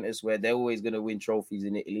left Juventus where they're always going to win trophies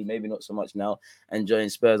in Italy, maybe not so much now, and join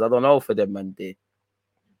Spurs. I don't know for them, man.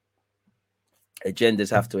 Agendas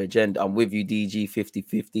have to agenda. I'm with you, DG,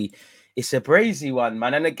 50-50. It's a brazy one,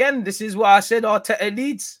 man. And again, this is what I said Arteta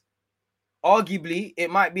leads. Arguably, it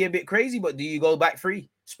might be a bit crazy, but do you go back three?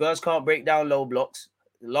 Spurs can't break down low blocks.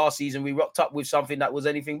 Last season, we rocked up with something that was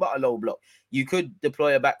anything but a low block. You could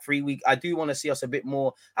deploy a back 3 week. I do want to see us a bit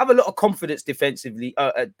more, have a lot of confidence defensively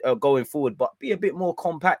going forward, but be a bit more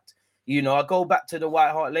compact. I go back to the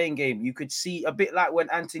White Hart Lane game. You could see a bit like when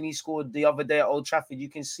Anthony scored the other day at Old Trafford. You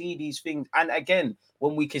can see these things. And again,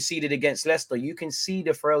 when we conceded against Leicester, you can see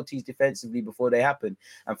the frailties defensively before they happen.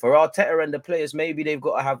 And for Arteta and the players, maybe they've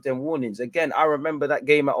got to have them warnings. Again, I remember that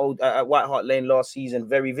game at White Hart Lane last season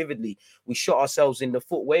very vividly. We shot ourselves in the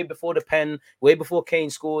foot way before the pen, way before Kane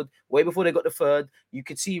scored, way before they got the third. You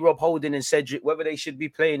could see Rob Holding and Cedric, whether they should be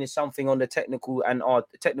playing is something on the technical and our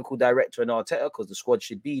technical director and Arteta, because the squad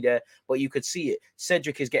should be there. But you could see it.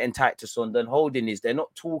 Cedric is getting tight to Son. Then Holding is. They're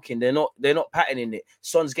not talking. They're not patterning it.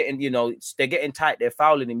 Son's getting, they're getting tight. They're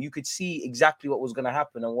fouling him. You could see exactly what was going to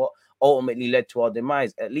happen and what ultimately led to our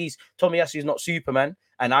demise. At least Tomiyasu is not Superman.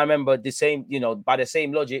 And I remember the same, by the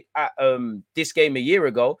same logic at this game a year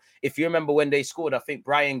ago. If you remember when they scored, I think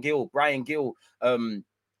Brian Gill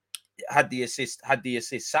had the assist.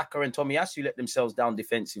 Saka and Tomiyasu let themselves down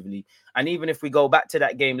defensively. And even if we go back to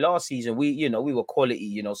that game last season, we were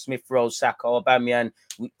quality. Smith Rowe, Saka, Aubameyang,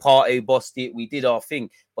 Partey bossed it. We did our thing,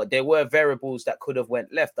 but there were variables that could have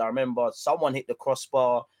went left. I remember someone hit the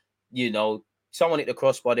crossbar. Someone hit the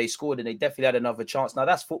crossbar, they scored, and they definitely had another chance. Now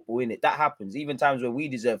that's football, innit? That happens. Even times where we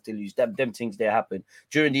deserve to lose, them things there happen.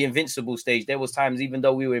 During the invincible stage, there was times, even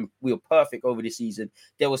though we were perfect over the season,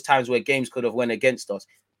 there was times where games could have went against us.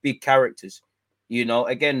 Big characters, you know.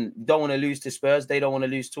 Again, don't want to lose to Spurs. They don't want to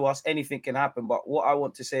lose to us. Anything can happen. But what I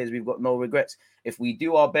want to say is we've got no regrets. If we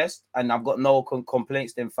do our best, and I've got no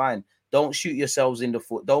complaints, then fine. Don't shoot yourselves in the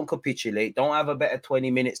foot. Don't capitulate. Don't have a better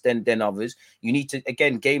 20 minutes than others. You need to,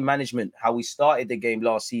 again, game management. How we started the game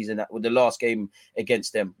last season, with the last game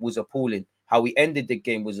against them, was appalling. How we ended the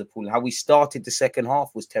game was appalling. How we started the second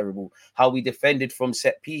half was terrible. How we defended from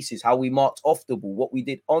set pieces. How we marked off the ball. What we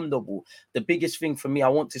did on the ball. The biggest thing for me, I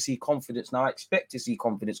want to see confidence. Now, I expect to see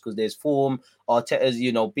confidence because there's form. Arteta's,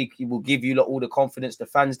 you know, big. He will give you all the confidence. The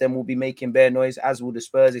fans then will be making bare noise, as will the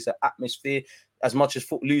Spurs. It's an atmosphere. As much as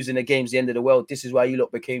losing the game's the end of the world, this is why you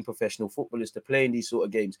lot became professional footballers, to play in these sort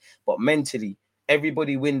of games. But mentally,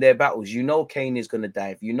 everybody win their battles. You know Kane is going to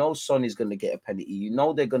dive. You know Son is going to get a penalty. You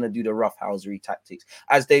know they're going to do the roughhousery tactics,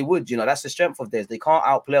 as they would. You know, that's the strength of theirs. They can't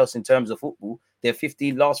outplay us in terms of football. They're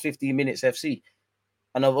last 15 minutes FC.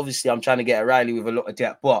 And obviously, I'm trying to get a Riley with a lot of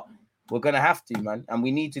depth, but we're going to have to, man. And we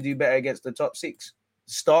need to do better against the top six.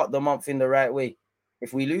 Start the month in the right way.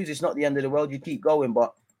 If we lose, it's not the end of the world. You keep going,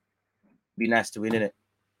 but be nice to win, innit?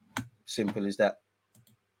 Simple as that.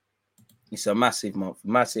 It's a massive month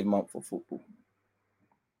for football.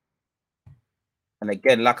 And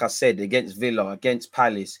again, like I said, against Villa, against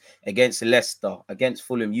Palace, against Leicester, against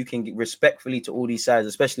Fulham, you can get respectfully to all these sides,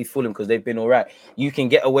 especially Fulham, because they've been all right. You can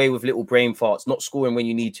get away with little brain farts, not scoring when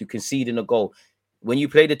you need to, conceding a goal. When you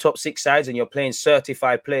play the top six sides and you're playing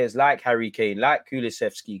certified players like Harry Kane, like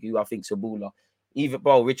Kulusevski, who I think's a baller, even,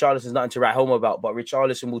 bro, Richarlison's nothing to write home about, but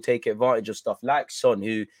Richarlison will take advantage of stuff like Son,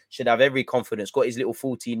 who should have every confidence, got his little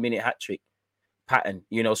 14-minute hat-trick pattern.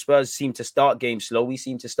 You know, Spurs seem to start games slow. We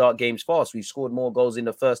seem to start games fast. We've scored more goals in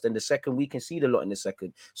the first than the second. We concede a lot in the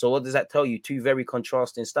second. So what does that tell you? Two very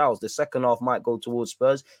contrasting styles. The second half might go towards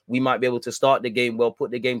Spurs. We might be able to start the game well,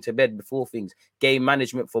 put the game to bed before things. Game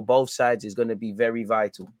management for both sides is going to be very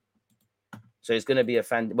vital. So it's going to be it's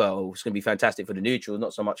going to be fantastic for the neutrals,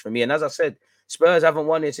 not so much for me. And as I said, Spurs haven't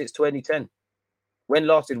won it since 2010. When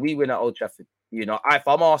last did we win at Old Trafford? You know, if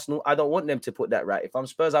I'm Arsenal, I don't want them to put that right. If I'm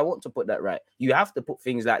Spurs, I want to put that right. You have to put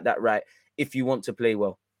things like that right if you want to play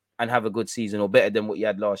well and have a good season or better than what you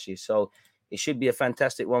had last year. So it should be a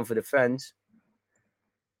fantastic one for the fans.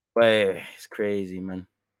 But it's crazy, man.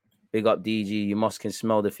 Big up DG. You can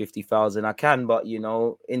smell the 50,000. I can, but, you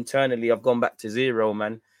know, internally, I've gone back to zero,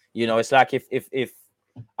 man. You know, it's like if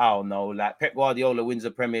I don't know, like Pep Guardiola wins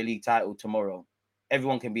the Premier League title tomorrow,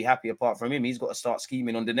 everyone can be happy apart from him. He's got to start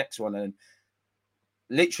scheming on the next one. And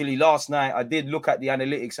literally last night, I did look at the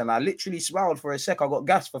analytics and I literally smiled for a sec. I got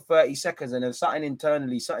gassed for 30 seconds and then something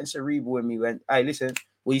internally, something cerebral in me went, hey, listen,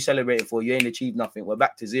 what are you celebrating for? You ain't achieved nothing. We're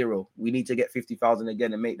back to zero. We need to get 50,000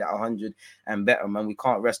 again and make that 100 and better, man. We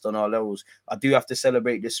can't rest on our laurels. I do have to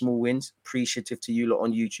celebrate the small wins. Appreciative to you lot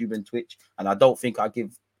on YouTube and Twitch. And I don't think I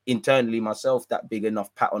give internally myself that big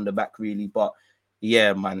enough pat on the back, really. But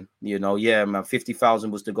yeah, man,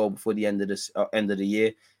 50,000 was the goal before the end of the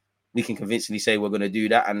year. We can convincingly say we're going to do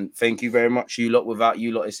that. And thank you very much, you lot. Without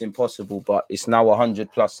you lot, it's impossible. But it's now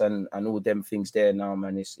 100 plus and all them things there now,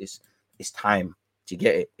 man. It's time. Do you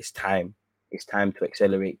get it? It's time. It's time to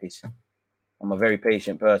accelerate this. I'm a very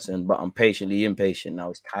patient person, but I'm patiently impatient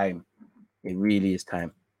now. It's time. It really is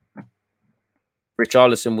time.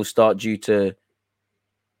 Richarlison will start due to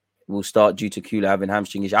Kula having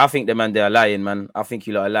hamstring issues. I think the man, they are lying, man. I think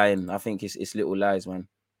you lot are lying. I think it's little lies, man.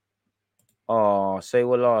 Oh, say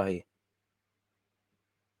wallahi.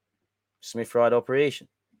 Smith Rowe operation.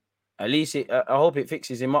 At least I hope it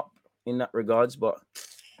fixes him up in that regards, but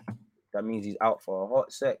that means he's out for a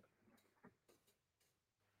hot sec.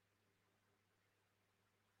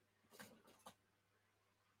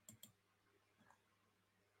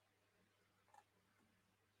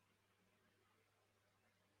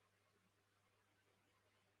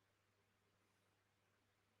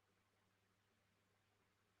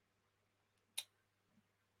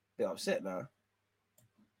 They're upset now.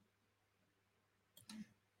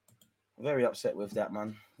 Very upset with that,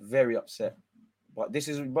 man. Very upset. But this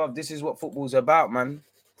is what football's about, man.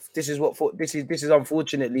 This is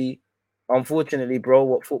unfortunately, bro,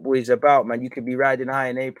 what football is about, man. You could be riding high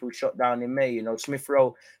in April, shot down in May. You know, Smith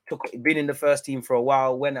Rowe been in the first team for a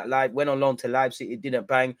while, went on loan to Leipzig, it didn't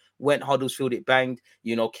bang, went Huddersfield, it banged,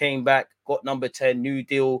 you know, came back, got number 10, new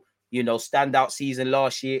deal, you know, standout season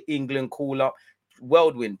last year, England call up.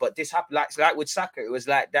 whirlwind. But this happened like with Saka. It was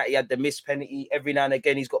like that. He had the missed penalty. Every now and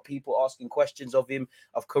again, he's got people asking questions of him.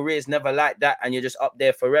 Of careers never like that, and you're just up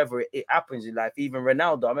there forever. It happens in life. Even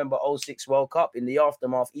Ronaldo, I remember 06 World Cup, in the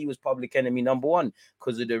aftermath, he was public enemy number one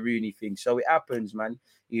because of the Rooney thing. So it happens, man.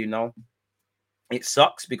 You know. It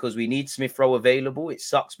sucks because we need Smith Rowe available. It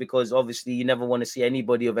sucks because obviously you never want to see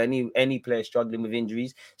anybody of any player struggling with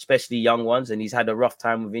injuries, especially young ones. And he's had a rough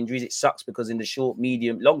time with injuries. It sucks because in the short,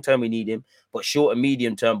 medium, long term we need him, but short and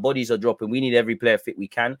medium term bodies are dropping. We need every player fit we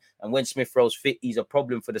can. And when Smith Rowe's fit, he's a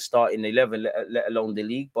problem for the starting 11, let alone the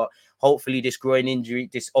league. But hopefully this groin injury,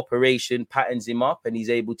 this operation patterns him up and he's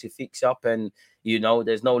able to fix up. And you know,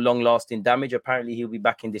 there's no long lasting damage. Apparently he'll be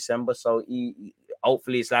back in December, so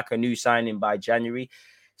hopefully it's like a new signing by January.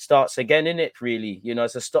 Starts again in it, really. You know,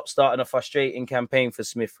 it's a starting a frustrating campaign for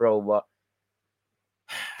Smith Rowe, but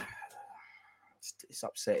it's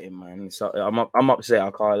upsetting, man. I'm upset,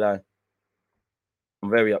 I can't lie. I'm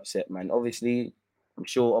very upset, man. Obviously, I'm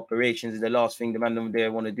sure operations is the last thing the man over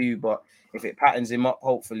there want to do, but if it patterns him up,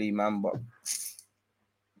 hopefully, man, but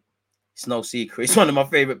it's no secret. He's one of my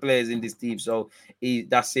favorite players in this team. So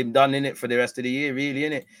that's him done in it for the rest of the year, really,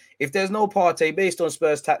 innit? If there's no Partey, based on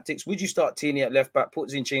Spurs tactics, would you start Tierney at left back,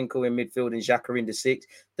 put Zinchenko in midfield and Xhaka in the sixth?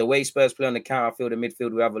 The way Spurs play on the counter, I feel the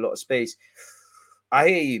midfield will have a lot of space. I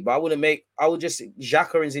hear you, but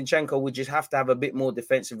Xhaka and Zinchenko would just have to have a bit more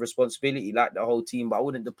defensive responsibility, like the whole team, but I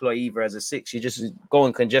wouldn't deploy either as a six. You just go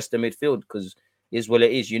and congest the midfield because is what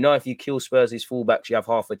it is. You know, if you kill Spurs' fullbacks, you have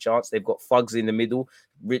half a chance. They've got thugs in the middle.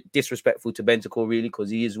 Disrespectful to Bentancur, really, because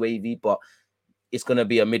he is wavy, but it's going to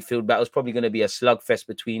be a midfield battle. It's probably going to be a slugfest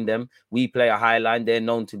between them. We play a high line. They're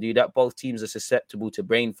known to do that. Both teams are susceptible to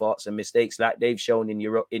brain farts and mistakes like they've shown in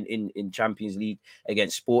Europe, in Champions League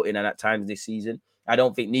against Sporting and at times this season. I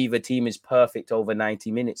don't think neither team is perfect over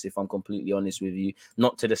 90 minutes, if I'm completely honest with you.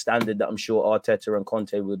 Not to the standard that I'm sure Arteta and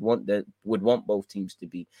Conte would want both teams to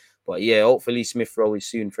be. But yeah, hopefully Smith Rowe is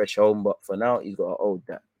soon fresh home. But for now, he's got to hold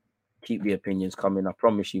that. Keep the opinions coming. I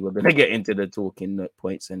promise you, we're going to get into the talking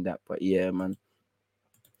points and that. But yeah, man.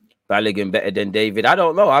 Balogun better than David. I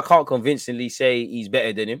don't know. I can't convincingly say he's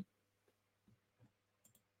better than him.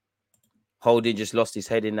 Holding just lost his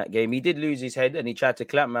head in that game. He did lose his head and he tried to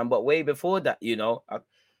clap, man. But way before that, you know,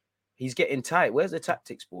 he's getting tight. Where's the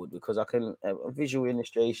tactics board? Because I can have a visual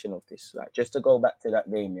illustration of this. Like, just to go back to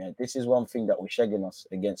that game, yeah. This is one thing that was shagging us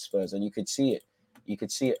against Spurs. And you could see it. You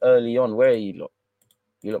could see it early on. Where are you, look?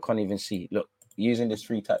 You look can't even see. Look, using this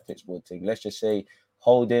free tactics board thing. Let's just say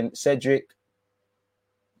Holding, Cedric.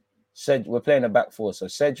 We're playing a back four. So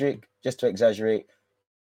Cedric, just to exaggerate,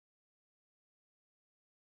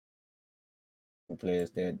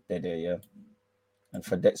 players, they're there, yeah. And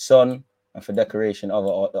for that Son and for decoration,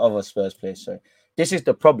 other Spurs players. So this is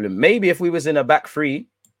the problem. Maybe if we was in a back three,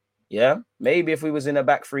 yeah. Maybe if we was in a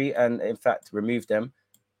back three and in fact remove them,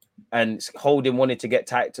 and Holding wanted to get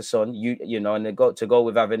tight to Son, you know, and they go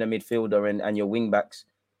with having a midfielder and your wing backs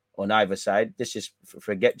on either side. This just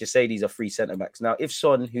just say these are three centre backs. Now, if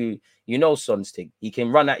Son, who you know Son's thing, he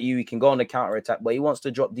can run at you, he can go on the counter attack, but he wants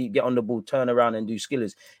to drop deep, get on the ball, turn around and do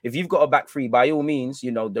skillers. If you've got a back three, by all means,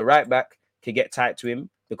 you know, the right back can get tight to him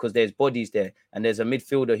because there's bodies there, and there's a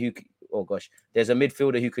midfielder who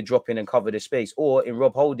could drop in and cover the space. Or in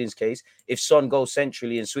Rob Holding's case, if Son goes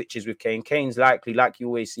centrally and switches with Kane, Kane's likely, like you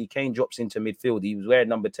always see, Kane drops into midfield. He was wearing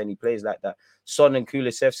number 10, he plays like that. Son and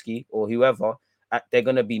Kulusevski or whoever, they're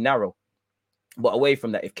going to be narrow. But away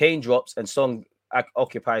from that, if Kane drops and Son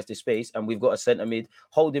occupies the space and we've got a centre mid,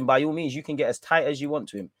 Holding, by all means, you can get as tight as you want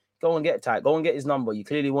to him. Go and get tight. Go and get his number. You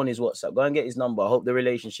clearly want his WhatsApp. Go and get his number. I hope the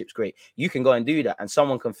relationship's great. You can go and do that and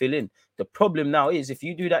someone can fill in. The problem now is if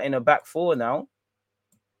you do that in a back four now,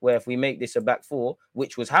 where if we make this a back four,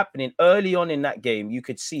 which was happening early on in that game, you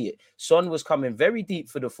could see it. Son was coming very deep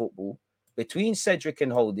for the football between Cedric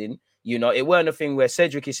and Holding. You know, it weren't a thing where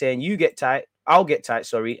Cedric is saying, you get tight, I'll get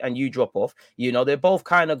tight, and you drop off. You know, they're both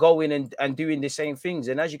kind of going and doing the same things.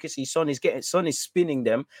 And as you can see, Son is spinning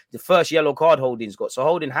them. The first yellow card Holding's got. So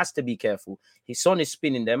Holding has to be careful. His Son is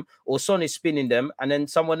spinning them, or Son is spinning them, and then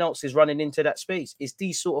someone else is running into that space. It's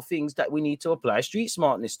these sort of things that we need to apply street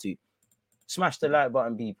smartness to. Smash the like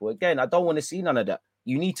button, people. Again, I don't want to see none of that.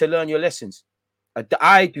 You need to learn your lessons.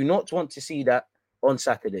 I do not want to see that on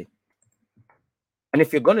Saturday. And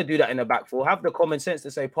if you're going to do that in the back four, have the common sense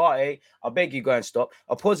to say, Partey, I beg you, go and stop.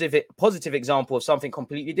 A positive example of something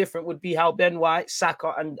completely different would be how Ben White,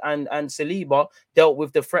 Saka, and Saliba dealt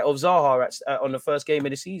with the threat of Zaha on the first game of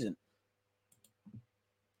the season.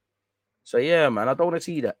 So, yeah, man, I don't want to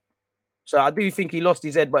see that. So I do think he lost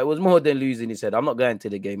his head, but it was more than losing his head. I'm not going to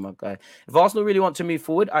the game, my guy. If Arsenal really want to move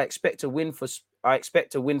forward, I expect a win for I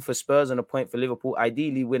expect a win for Spurs and a point for Liverpool.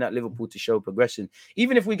 Ideally, win at Liverpool to show progression.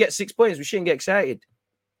 Even if we get 6 points, we shouldn't get excited.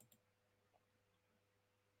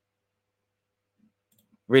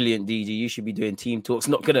 Brilliant, DG. You should be doing team talks.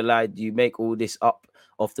 Not gonna lie, you make all this up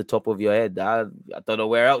off the top of your head. I don't know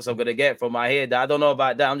where else I'm gonna get from my head. I don't know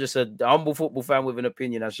about that. I'm just a humble football fan with an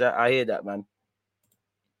opinion. I hear that, man.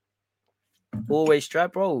 Always try,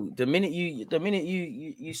 bro. The minute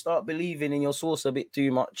you start believing in your source a bit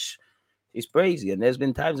too much, it's crazy. And there's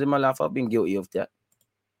been times in my life I've been guilty of that.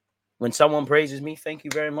 When someone praises me, thank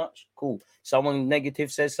you very much. Cool. Someone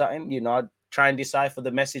negative says something, you know, I try and decipher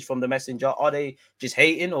the message from the messenger. Are they just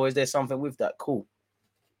hating or is there something with that? Cool.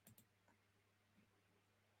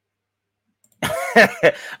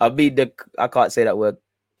 I can't say that word.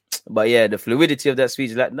 But yeah, the fluidity of that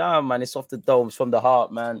speech is like, nah, man, it's off the dome. It's from the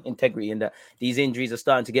heart, man. Integrity in that. These injuries are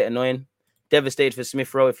starting to get annoying. Devastated for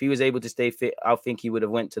Smith Rowe. If he was able to stay fit, I think he would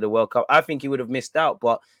have went to the World Cup. I think he would have missed out,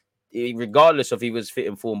 but regardless of he was fit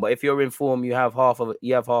in form. But if you're in form, you have half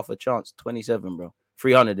a chance. 27, bro.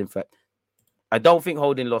 300, in fact. I don't think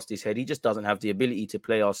Holding lost his head. He just doesn't have the ability to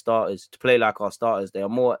play like our starters. They are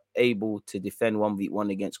more able to defend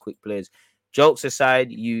 1v1 against quick players. Jokes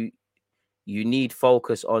aside, you need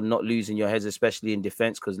focus on not losing your heads, especially in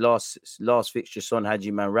defense, because last fixture, Son had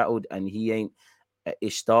you man rattled, and he ain't a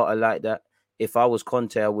starter like that. If I was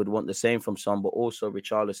Conte, I would want the same from Son, but also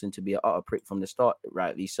Richarlison to be an utter prick from the start,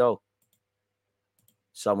 rightly so.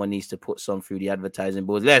 Someone needs to put Son through the advertising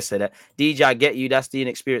boards. Let's say that. DJ, I get you. That's the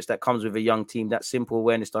inexperience that comes with a young team. That simple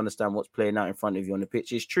awareness to understand what's playing out in front of you on the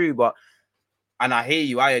pitch is true, but and I hear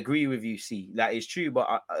you. I agree with you, see. That is true.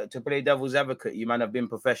 But to play devil's advocate, you man have been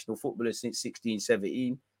professional footballers since 16,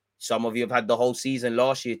 17. Some of you have had the whole season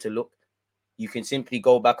last year to look. You can simply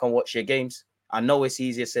go back and watch your games. I know it's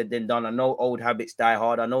easier said than done. I know old habits die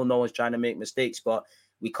hard. I know no one's trying to make mistakes, but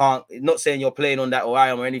we can't. Not saying you're playing on that or I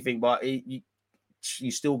am or anything, but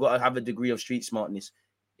you still got to have a degree of street smartness.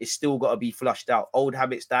 It's still got to be flushed out. Old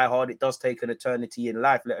habits die hard. It does take an eternity in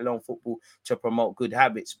life, let alone football, to promote good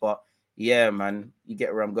habits. But yeah, man, you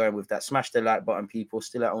get where I'm going with that. Smash the like button, people.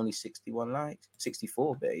 Still at only 61 likes.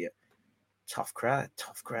 64, better yet. Tough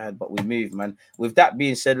crowd, but we move, man. With that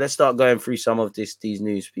being said, let's start going through some of these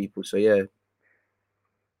news, people. So, yeah.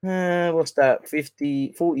 What's that?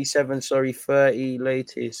 47, 30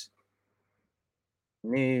 latest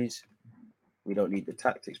news. We don't need the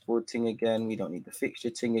tactics board thing again. We don't need the fixture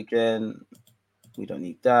thing again. We don't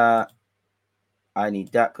need that. I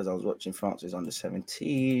need that because I was watching France's under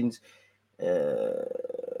 17s.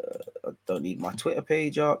 I don't need my Twitter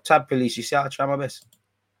page up. Tab police, you see how I try my best.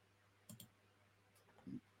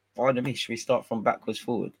 Pardon me, should we start from backwards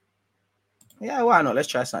forward? Yeah, why not? Let's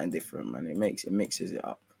try something different, man. It mixes it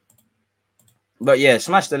up. But yeah,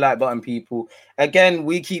 smash the like button, people. Again,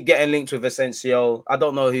 we keep getting linked with Asensio. I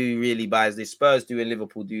don't know who really buys this. Spurs do and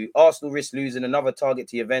Liverpool do. Arsenal risk losing another target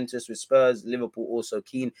to Juventus with Spurs. Liverpool also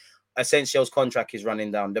keen. Asensio's contract is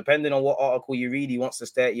running down. Depending on what article you read, he wants to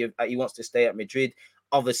stay at Madrid.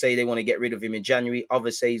 Others say they want to get rid of him in January.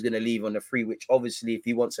 Others say he's going to leave on the free, which obviously if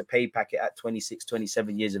he wants a pay packet at 26,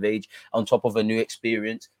 27 years of age on top of a new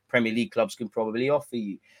experience, Premier League clubs can probably offer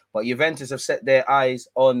you. But Juventus have set their eyes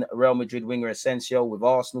on Real Madrid winger Asensio, with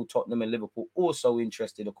Arsenal, Tottenham and Liverpool also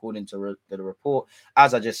interested, according to the report.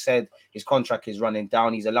 As I just said, his contract is running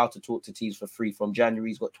down. He's allowed to talk to teams for free from January.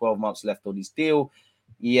 He's got 12 months left on his deal.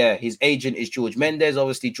 Yeah, his agent is George Mendes.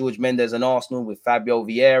 Obviously, George Mendes and Arsenal with Fabio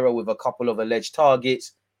Vieira with a couple of alleged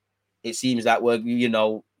targets. It seems like we're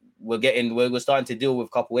starting to deal with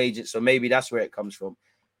a couple agents, so maybe that's where it comes from.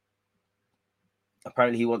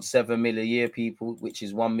 Apparently, he wants 7 million a year, people, which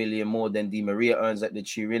is 1 million more than Di Maria earns at the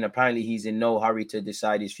Turin. Apparently, he's in no hurry to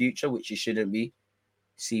decide his future, which he shouldn't be.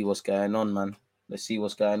 See what's going on, man. Let's see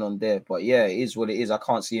what's going on there. But yeah, it is what it is. I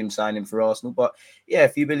can't see him signing for Arsenal. But yeah,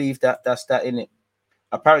 if you believe that, that's that, innit?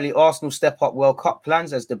 Apparently, Arsenal step up World Cup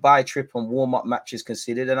plans as Dubai trip and warm-up matches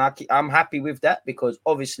considered. And I'm happy with that because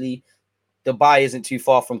obviously Dubai isn't too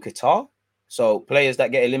far from Qatar. So players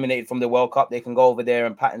that get eliminated from the World Cup, they can go over there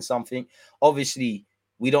and pattern something. Obviously,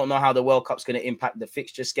 we don't know how the World Cup's going to impact the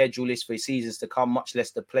fixture schedule list for seasons to come, much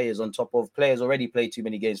less the players, on top of players already play too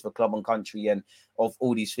many games for club and country and of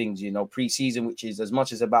all these things, you know, pre-season, which is as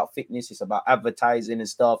much as about fitness, it's about advertising and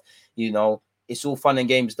stuff, you know. It's all fun and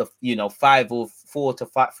games, 3 to 5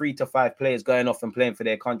 players going off and playing for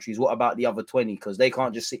their countries. What about the other 20? Because they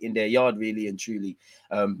can't just sit in their yard, really and truly.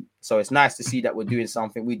 So it's nice to see that we're doing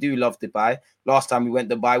something. We do love Dubai. Last time we went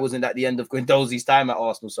to Dubai wasn't at the end of Guendouzi's time at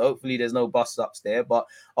Arsenal. So hopefully there's no bust-ups there. But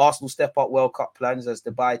Arsenal step up World Cup plans as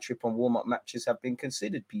Dubai trip and warm-up matches have been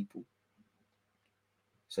considered, people.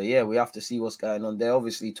 So yeah, we have to see what's going on there.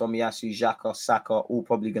 Obviously, Tomiyasu, Xhaka, Saka, all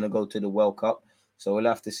probably going to go to the World Cup. So we'll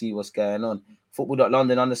have to see what's going on.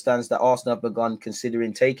 Football.London understands that Arsenal have begun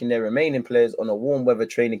considering taking their remaining players on a warm weather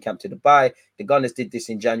training camp to Dubai. The Gunners did this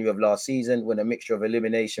in January of last season when a mixture of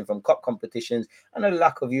elimination from cup competitions and a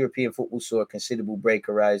lack of European football saw a considerable break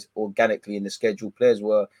arise organically in the schedule. Players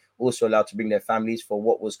were also allowed to bring their families for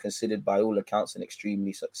what was considered by all accounts an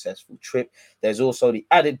extremely successful trip. There's also the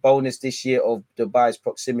added bonus this year of Dubai's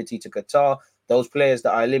proximity to Qatar. Those players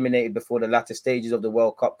that are eliminated before the latter stages of the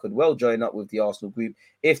World Cup could well join up with the Arsenal group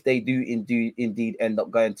if they do indeed end up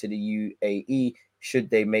going to the UAE.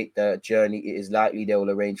 Should they make the journey, it is likely they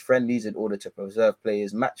will arrange friendlies in order to preserve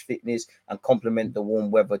players' match fitness and complement the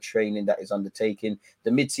warm weather training that is undertaken.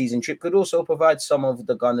 The mid-season trip could also provide some of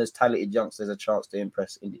the Gunners' talented youngsters a chance to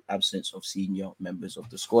impress in the absence of senior members of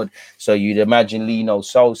the squad. So you'd imagine Lino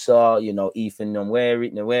Sosa, Ethan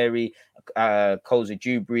Nweri, Koza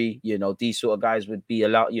Jubri, these sort of guys would be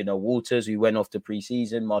allowed. Walters, who went off to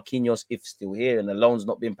pre-season, Marquinhos, if still here and the loan's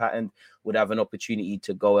not been patterned, would have an opportunity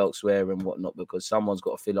to go elsewhere and whatnot, because someone's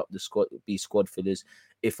got to fill up the squad, be squad fillers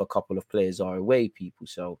if a couple of players are away, people.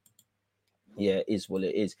 So yeah, it is what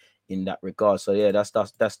it is in that regard. So yeah, that's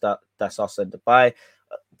us at Dubai.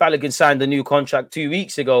 Balogun signed a new contract 2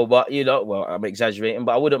 weeks ago, but well, I'm exaggerating,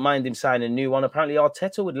 but I wouldn't mind him signing a new one. Apparently,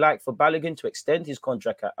 Arteta would like for Balogun to extend his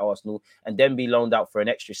contract at Arsenal and then be loaned out for an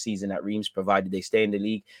extra season at Reims, provided they stay in the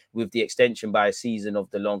league, with the extension by a season of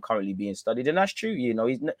the loan currently being studied. And that's true.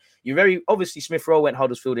 You're very obviously Smith Rowe went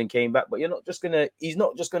Huddersfield and came back, but he's going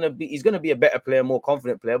to be a better player, more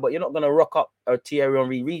confident player, but you're not going to rock up a Thierry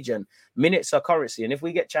Henry region. Minutes are currency, and if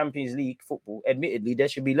we get Champions League football, admittedly, there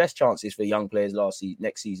should be less chances for young players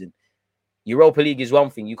next season. Europa League is one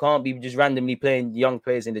thing. You can't be just randomly playing young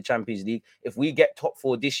players in the Champions League. If we get top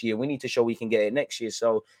 4 this year, we need to show we can get it next year.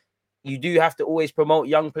 So you do have to always promote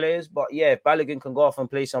young players. But yeah, if Balogun can go off and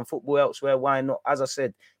play some football elsewhere, why not? As I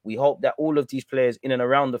said, we hope that all of these players in and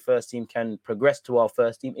around the first team can progress to our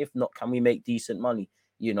first team. If not, can we make decent money?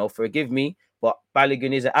 Forgive me, but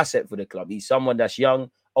Balogun is an asset for the club. He's someone that's young.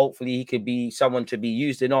 Hopefully, he could be someone to be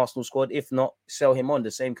used in Arsenal squad. If not, sell him on.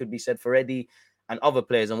 The same could be said for Eddie and other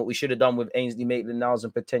players, and what we should have done with Ainsley Maitland-Niles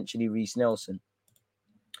and potentially Reece Nelson.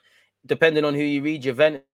 Depending on who you read,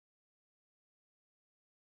 Juventus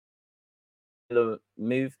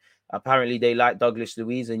move. Apparently, they like Douglas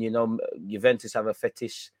Luiz, and Juventus have a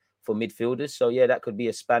fetish for midfielders. So yeah, that could be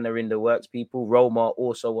a spanner in the works, people. Roma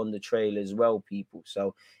also on the trail as well, people.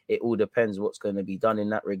 So it all depends what's going to be done in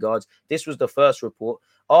that regards. This was the first report.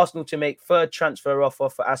 Arsenal to make third transfer offer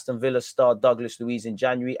for Aston Villa star Douglas Luiz in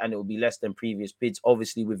January, and it will be less than previous bids,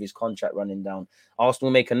 obviously with his contract running down.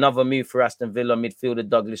 Arsenal make another move for Aston Villa midfielder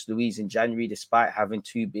Douglas Luiz in January, despite having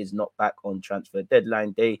 2 bids knocked back on transfer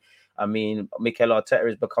deadline day. I mean, Mikel Arteta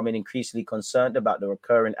is becoming increasingly concerned about the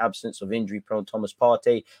recurring absence of injury-prone Thomas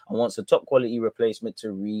Partey and wants a top-quality replacement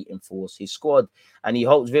to reinforce his squad. And he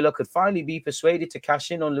hopes Villa could finally be persuaded to cash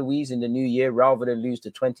in on Luiz in the new year rather than lose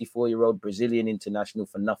the 24-year-old Brazilian international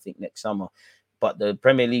for nothing next summer. But the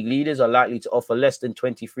Premier League leaders are likely to offer less than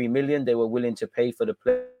 23 million they were willing to pay for the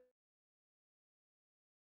player.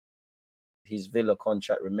 His Villa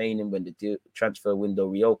contract remaining when the transfer window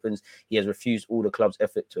reopens. He has refused all the club's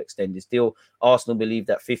effort to extend his deal. Arsenal believe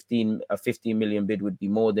that a 15 million bid would be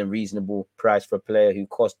more than reasonable price for a player who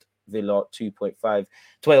cost Villa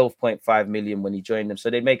 12.5 million when he joined them. So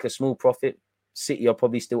they make a small profit. City are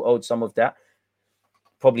probably still owed some of that.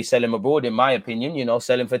 Probably sell him abroad, in my opinion,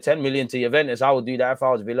 sell him for 10 million to Juventus. I would do that if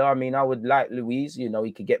I was Villa. I mean, I would like Luiz, he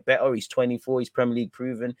could get better. He's 24, he's Premier League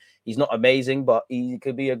proven. He's not amazing, but he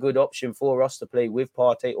could be a good option for us to play with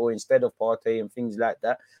Partey or instead of Partey and things like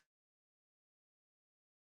that.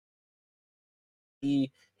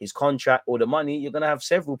 His contract or the money, you're going to have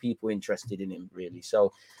several people interested in him, really.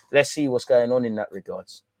 So let's see what's going on in that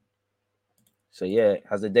regards. So yeah,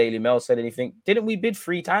 has the Daily Mail said anything? Didn't we bid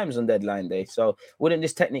 3 times on deadline day? So wouldn't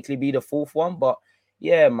this technically be the 4th one? But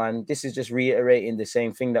yeah, man, this is just reiterating the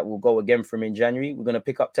same thing that will go again from in January. We're going to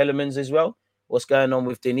pick up Telemans as well. What's going on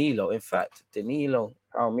with Danilo? In fact, Danilo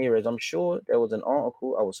Palmeiras, I'm sure there was an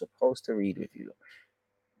article I was supposed to read with you.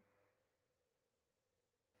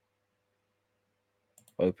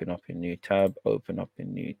 Open up a new tab.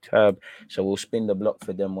 So we'll spin the block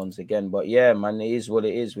for them once again. But yeah, man, it is what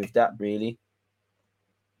it is with that, really.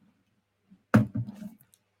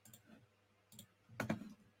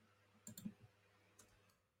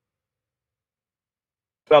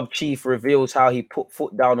 Club chief reveals how he put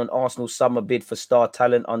foot down on Arsenal's summer bid for star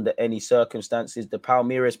talent under any circumstances. The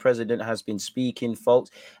Palmeiras president has been speaking,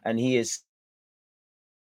 folks, and he is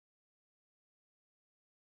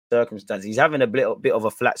circumstances. He's having a bit of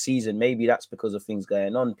a flat season. Maybe that's because of things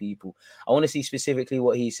going on, people. I want to see specifically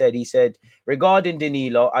what he said. He said, regarding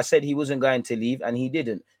Danilo, I said he wasn't going to leave, and he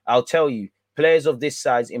didn't. I'll tell you, players of this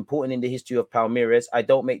size, important in the history of Palmeiras, I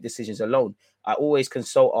don't make decisions alone. I always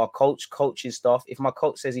consult our coaching staff. If my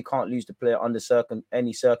coach says he can't lose the player under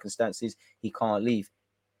any circumstances, he can't leave.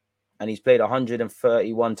 And he's played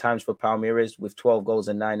 131 times for Palmeiras with 12 goals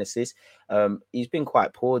and 9 assists. He's been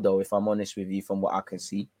quite poor, though, if I'm honest with you, from what I can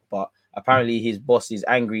see. But apparently his boss is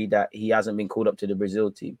angry that he hasn't been called up to the Brazil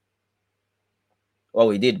team. Well,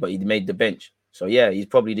 he did, but he made the bench. So, yeah, he's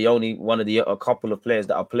probably the only one of a couple of players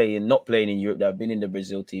that are not playing in Europe that have been in the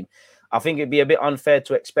Brazil team. I think it'd be a bit unfair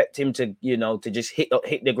to expect him to, to just hit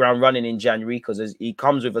the ground running in January, because he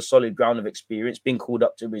comes with a solid ground of experience, been called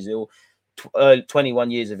up to Brazil. 21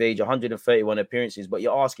 years of age, 131 appearances, but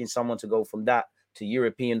you're asking someone to go from that to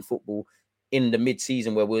European football in the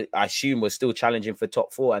mid-season where I assume we're still challenging for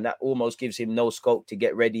top 4, and that almost gives him no scope to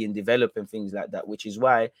get ready and develop and things like that, which is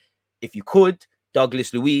why, if you could,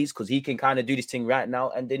 Douglas Luiz, because he can kind of do this thing right now,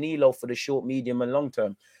 and Danilo for the short, medium and long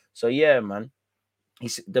term. So yeah, man.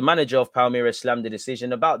 The manager of Palmeiras slammed the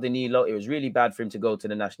decision about Danilo. It was really bad for him to go to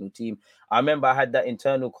the national team. I remember I had that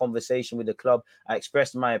internal conversation with the club. I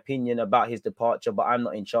expressed my opinion about his departure, but I'm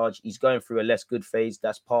not in charge. He's going through a less good phase.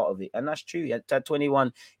 That's part of it. And that's true. At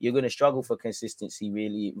 21, you're going to struggle for consistency,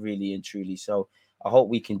 really, really and truly. So I hope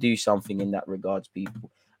we can do something in that regards, people.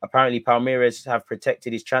 Apparently, Palmeiras have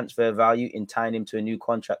protected his transfer value in tying him to a new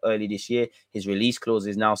contract early this year. His release clause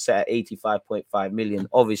is now set at 85.5 million.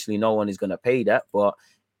 Obviously, no one is going to pay that, but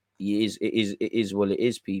it is what it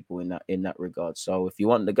is, people, in that regard. So if you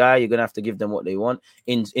want the guy, you're going to have to give them what they want.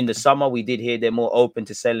 In the summer, we did hear they're more open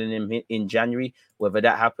to selling him in January. Whether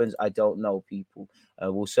that happens, I don't know, people.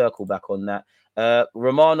 We'll circle back on that.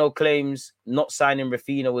 Romano claims not signing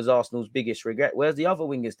Rafinha was Arsenal's biggest regret. Where's the other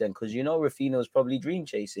wingers then? Because Rafinha was probably dream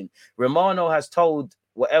chasing. Romano has told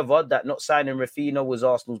whatever that not signing Rafinha was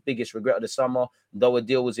Arsenal's biggest regret of the summer, though a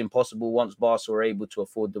deal was impossible once Barca were able to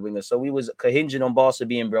afford the winger. So we was hinging on Barca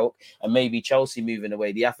being broke and maybe Chelsea moving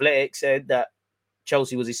away. The Athletic said that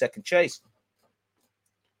Chelsea was his second choice.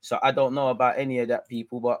 So I don't know about any of that,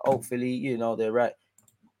 people, but hopefully, they're right.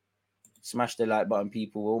 Smash the like button,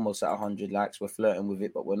 people. We're almost at 100 likes. We're flirting with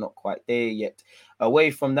it, but we're not quite there yet.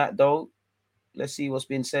 Away from that, though, let's see what's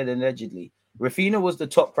been said allegedly. Rafinha was the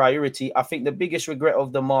top priority. I think the biggest regret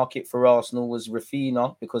of the market for Arsenal was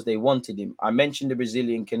Rafinha because they wanted him. I mentioned the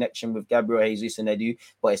Brazilian connection with Gabriel Jesus and Edu,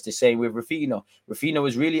 but it's the same with Rafinha. Rafinha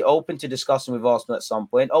was really open to discussing with Arsenal at some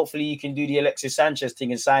point. Hopefully, you can do the Alexis Sanchez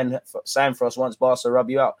thing and sign for us once Barca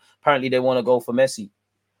rub you out. Apparently, they want to go for Messi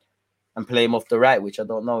and play him off the right, which I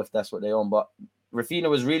don't know if that's what they own. But Rafinha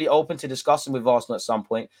was really open to discussing with Arsenal at some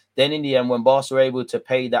point. Then in the end, when Barca were able to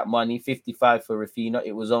pay that money, 55 for Rafinha,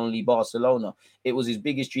 it was only Barcelona. It was his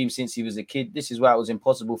biggest dream since he was a kid. This is why it was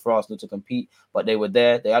impossible for Arsenal to compete. But they were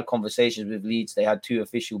there. They had conversations with Leeds. They had 2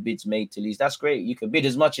 official bids made to Leeds. That's great. You can bid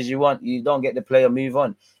as much as you want. You don't get the player, move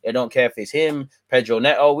on. They don't care if it's him, Pedro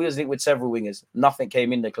Neto. We was linked with several wingers. Nothing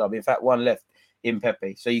came in the club. In fact, one left. In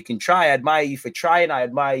Pepe. So you can try. I admire you for trying. I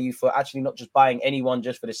admire you for actually not just buying anyone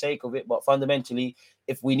just for the sake of it, but fundamentally,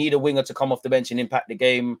 if we need a winger to come off the bench and impact the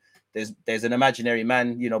game, there's an imaginary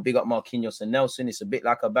man, big up Marquinhos and Nelson. It's a bit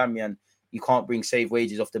like Aubameyang. You can't bring save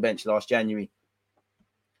wages off the bench last January.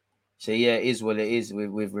 So yeah, it is what it is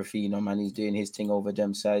with Rafinha, man. He's doing his thing over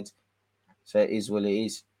them sides. So it is what it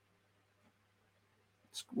is.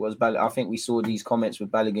 I think we saw these comments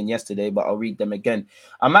with Balogun yesterday, but I'll read them again.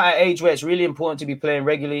 I'm at an age where it's really important to be playing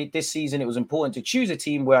regularly. This season, it was important to choose a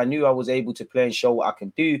team where I knew I was able to play and show what I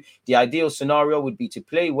can do. The ideal scenario would be to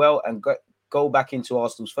play well and go back into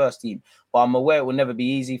Arsenal's first team. But I'm aware it will never be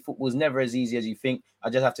easy. Football's never as easy as you think. I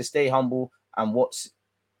just have to stay humble and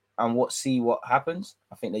see what happens.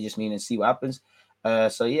 I think they just mean and see what happens.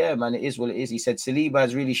 So yeah, man, it is what it is. He said Saliba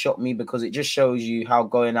has really shocked me because it just shows you how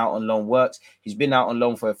going out on loan works. He's been out on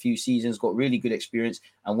loan for a few seasons, got really good experience,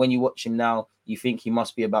 and when you watch him now, you think he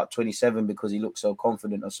must be about 27 because he looks so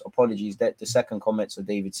confident. Apologies, that the second comments of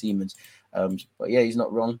David Seamans. But yeah, he's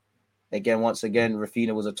not wrong. Once again,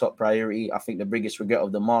 Rafinha was a top priority. I think the biggest regret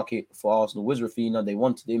of the market for Arsenal was Rafinha. They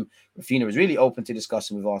wanted him. Rafinha was really open to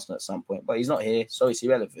discussing with Arsenal at some point, but he's not here, so it's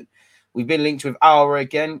irrelevant. We've been linked with Aura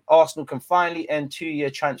again. Arsenal can finally end 2-year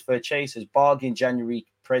transfer chase as bargain January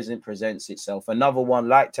presents itself. Another one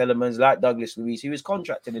like Telemans, like Douglas Luiz, who is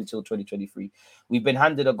contracted until 2023. We've been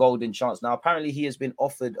handed a golden chance. Now, apparently he has been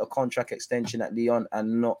offered a contract extension at Lyon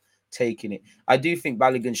and not taking it. I do think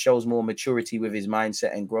Balogun shows more maturity with his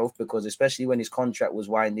mindset and growth, because especially when his contract was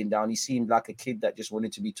winding down, he seemed like a kid that just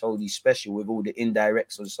wanted to be told he's special with all the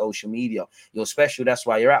indirects on social media. You're special, that's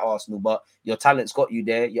why you're at Arsenal, but your talent's got you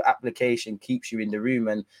there. Your application keeps you in the room,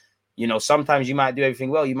 and you know, sometimes you might do everything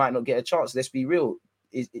well, you might not get a chance. Let's be real.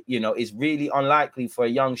 It's really unlikely for a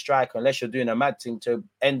young striker, unless you're doing a mad thing, to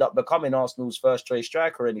end up becoming Arsenal's first choice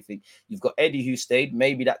striker or anything. You've got Eddie who stayed.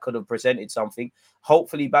 Maybe that could have presented something.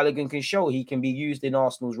 Hopefully Balogun can show he can be used in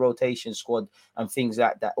Arsenal's rotation squad and things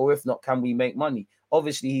like that. Or if not, can we make money?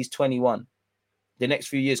 Obviously, he's 21. The next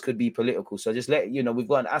few years could be political. So just we've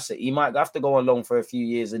got an asset. He might have to go on loan for a few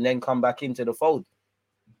years and then come back into the fold.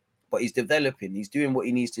 But he's developing. He's doing what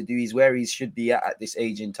he needs to do. He's where he should be at this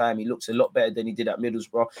age in time. He looks a lot better than he did at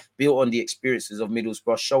Middlesbrough, built on the experiences of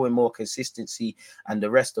Middlesbrough, showing more consistency and the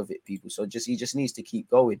rest of it, people. So he just needs to keep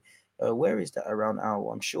going. Where is that around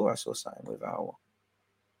Aouar? I'm sure I saw something with Aouar.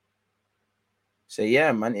 So,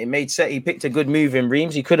 yeah, man, it made sense. He picked a good move in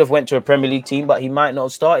Reims. He could have went to a Premier League team, but he might not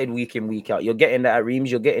have started week in, week out. You're getting that at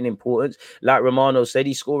Reims. You're getting importance. Like Romano said,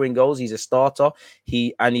 he's scoring goals. He's a starter.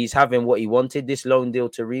 He's having what he wanted. This loan deal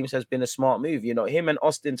to Reims has been a smart move. You know, him and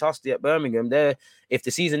Austin Tusty at Birmingham, if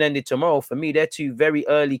the season ended tomorrow, for me, they're two very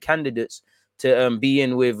early candidates to be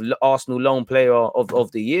in with Arsenal loan player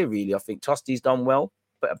of the year, really. I think Tusty's done well,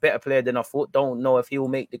 but a better player than I thought. Don't know if he'll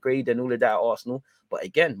make the grade and all of that at Arsenal. But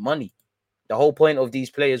again, money. The whole point of these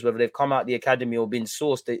players, whether they've come out the academy or been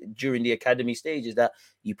sourced during the academy stage, is that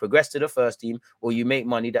you progress to the first team or you make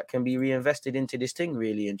money that can be reinvested into this thing,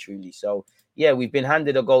 really and truly. So, yeah, we've been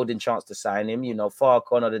handed a golden chance to sign him. You know, far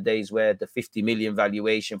gone are the days where the 50 million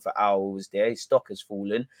valuation for Aouar was there. His stock has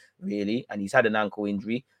fallen, really, and he's had an ankle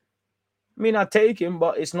injury. I mean, I'd take him,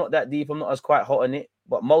 but it's not that deep. I'm not as quite hot on it.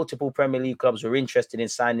 But multiple Premier League clubs were interested in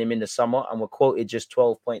signing him in the summer and were quoted just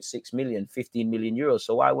 12.6 million, 15 million euros.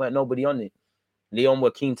 So why weren't nobody on it? Lyon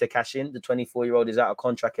were keen to cash in. The 24-year-old is out of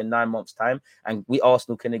contract in 9 months' time, and we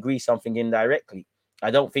Arsenal can agree something indirectly.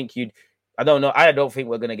 I don't think we're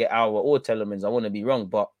going to get Aouar or Telemans. I want to be wrong,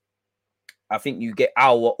 but I think you get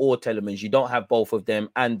Aouar or Telemans. You don't have both of them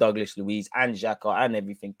and Douglas Luiz and Xhaka and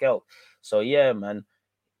everything else. So yeah, man.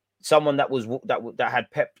 Someone that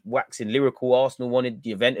had Pep waxing lyrical, Arsenal wanted,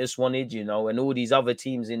 Juventus wanted, and all these other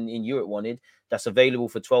teams in Europe wanted, that's available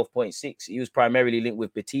for 12.6. He was primarily linked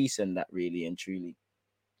with Betis and that, really and truly.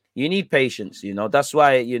 You need patience, That's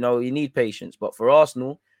why, you need patience. But for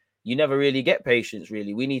Arsenal, you never really get patience,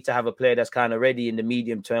 really. We need to have a player that's kind of ready in the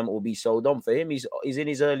medium term or be sold on. For him, he's in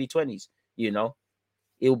his early 20s,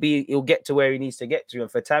 He'll get to where he needs to get to.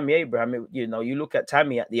 And for Tammy Abraham, you look at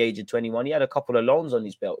Tammy at the age of 21, he had a couple of loans on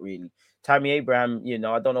his belt, really. Tammy Abraham,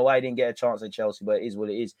 I don't know why he didn't get a chance at Chelsea, but it is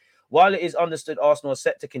what it is. While it is understood Arsenal are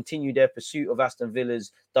set to continue their pursuit of Aston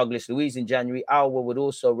Villa's Douglas Luiz in January, Aouar would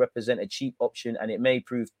also represent a cheap option, and it may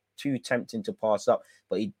prove too tempting to pass up.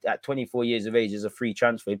 But at 24 years of age, as a free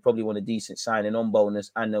transfer, he'd probably want a decent signing on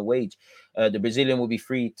bonus and a wage. The Brazilian will be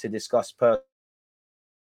free to discuss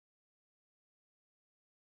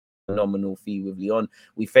nominal fee with Lyon.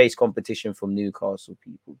 We face competition from Newcastle,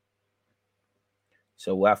 people.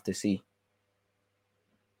 So we'll have to see.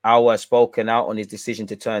 Aouar spoken out on his decision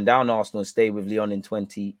to turn down Arsenal and stay with Lyon in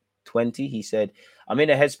 2020. He said, I'm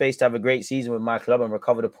in a headspace to have a great season with my club and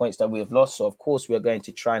recover the points that we have lost. So, of course, we are going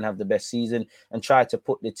to try and have the best season and try to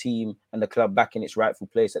put the team and the club back in its rightful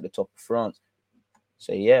place at the top of France.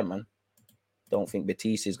 So, yeah, man. Don't think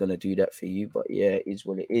Betis is going to do that for you, but yeah, it is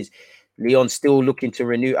what it is. Lyon's still looking to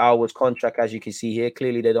renew Aouar's contract, as you can see here.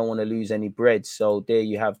 Clearly, they don't want to lose any bread. So there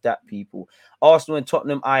you have that, people. Arsenal and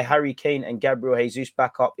Tottenham eye Harry Kane and Gabriel Jesus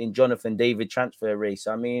back up in Jonathan David transfer race.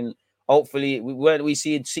 I mean, hopefully, we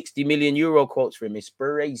see 60 million euro quotes for him. It's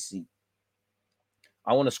crazy.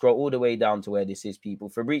 I want to scroll all the way down to where this is, people.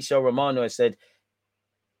 Fabrizio Romano has said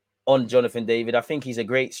on Jonathan David, I think he's a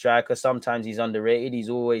great striker. Sometimes he's underrated.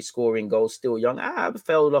 He's always scoring goals, still young.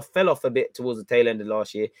 Fell off a bit towards the tail end of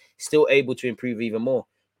last year. Still able to improve even more.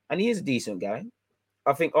 And he is a decent guy.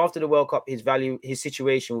 I think after the World Cup, his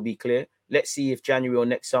situation will be clear. Let's see if January or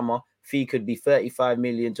next summer, fee could be 35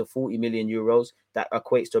 million to 40 million euros. That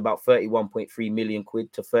equates to about 31.3 million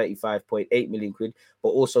quid to 35.8 million quid, but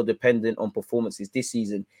also dependent on performances this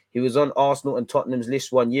season. He was on Arsenal and Tottenham's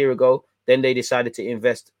list 1 year ago. Then they decided to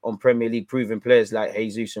invest on Premier League proven players like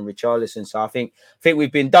Jesus and Richarlison. So I think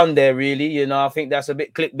we've been done there, really. I think that's a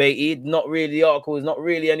bit clickbaity. Not really the article is not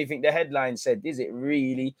really anything the headline said, is it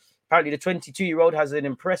really? Apparently, the 22-year-old has an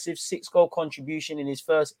impressive 6-goal contribution in his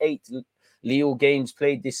first 8 Lille games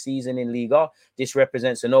played this season in Liga. This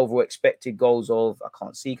represents an overall expected goals of, I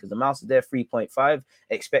can't see because the mouse is there, 3.5.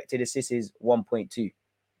 Expected assists is 1.2.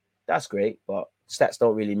 That's great, but Stats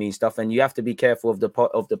don't really mean stuff, and you have to be careful of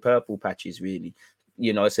the purple patches. Really,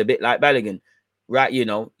 it's a bit like Balogun, right?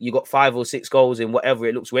 You got 5 or 6 goals in whatever,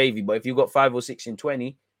 it looks wavy, but if you got 5 or 6 in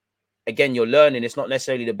 20, again, you're learning. It's not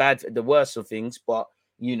necessarily the worst of things, but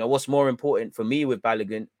what's more important for me with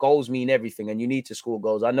Balogun, goals mean everything, and you need to score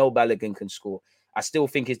goals. I know Balogun can score. I still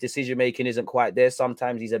think his decision making isn't quite there.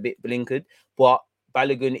 Sometimes he's a bit blinkered, but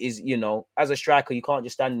Balogun is, as a striker, you can't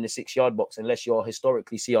just stand in the 6-yard box unless you're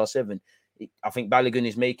historically CR7. I think Balogun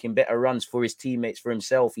is making better runs for his teammates, for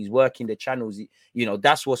himself. He's working the channels.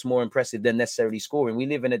 That's what's more impressive than necessarily scoring. We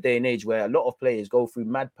live in a day and age where a lot of players go through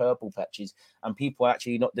mad purple patches, and people are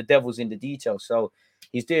actually not the devil's in the details. So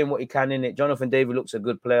he's doing what he can in it. Jonathan David looks a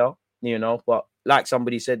good player, but like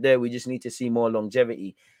somebody said there, we just need to see more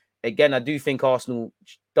longevity. Again, I do think Arsenal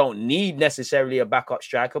don't need necessarily a backup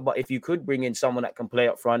striker, but if you could bring in someone that can play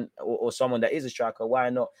up front or someone that is a striker, why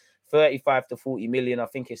not? 35 to 40 million, I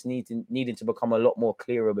think it's needing to become a lot more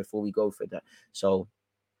clearer before we go for that. So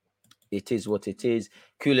it is what it is.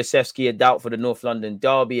 Kulusevski, a doubt for the North London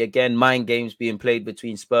derby. Again, mind games being played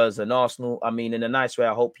between Spurs and Arsenal. I mean, in a nice way,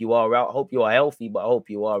 I hope you are out. I hope you are healthy, but I hope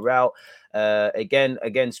you are out.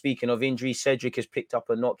 Again, speaking of injuries, Cedric has picked up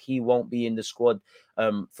a knock. He won't be in the squad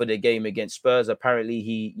for the game against Spurs. Apparently,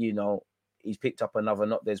 he's picked up another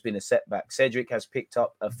knock. There's been a setback. Cedric has picked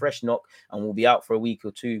up a fresh knock and will be out for a week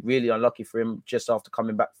or two. Really unlucky for him, just after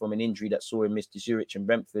coming back from an injury that saw him miss to Zurich and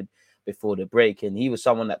Brentford before the break. And he was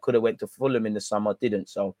someone that could have went to Fulham in the summer, didn't.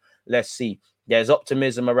 So let's see. There's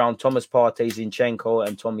optimism around Thomas Partey, Zinchenko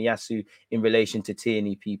and Tomiyasu in relation to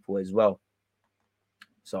Tierney people as well.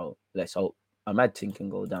 So let's hope Ahmad Tin can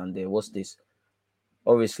go down there. What's this?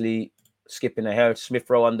 Obviously, skipping ahead, Smith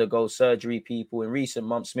Rowe undergoes surgery, people. In recent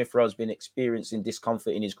months, Smith Rowe has been experiencing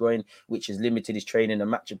discomfort in his groin, which has limited his training and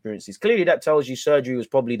match appearances. Clearly, that tells you surgery was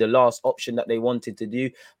probably the last option that they wanted to do,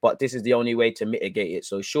 but this is the only way to mitigate it.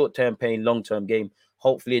 So short-term pain, long-term game.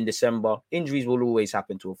 Hopefully in December, injuries will always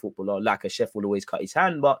happen to a footballer. Like a chef will always cut his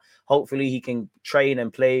hand, but hopefully he can train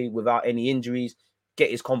and play without any injuries,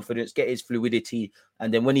 get his confidence, get his fluidity,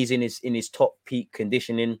 and then when he's in his top peak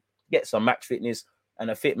conditioning, get some match fitness. And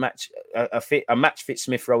a match fit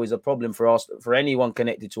Smith Rowe is a problem for Arsenal, for anyone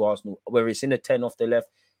connected to Arsenal, whether it's in a 10 off the left,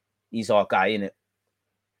 he's our guy, innit?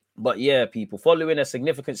 But yeah, people, following a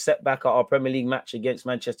significant setback at our Premier League match against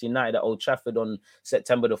Manchester United at Old Trafford on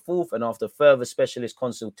September the 4th, and after further specialist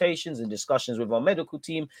consultations and discussions with our medical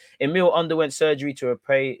team, Emil underwent surgery to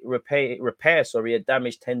repair a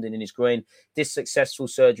damaged tendon in his groin. This successful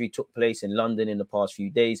surgery took place in London in the past few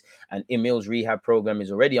days, and Emil's rehab program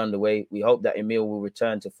is already underway. We hope that Emil will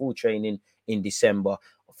return to full training in December.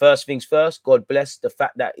 First things first, God bless the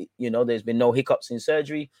fact that, there's been no hiccups in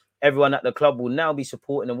surgery. Everyone at the club will now be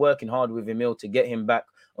supporting and working hard with Emil to get him back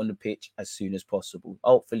on the pitch as soon as possible.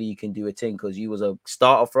 Hopefully you can do a thing, because you was a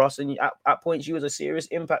starter for us, and at points you was a serious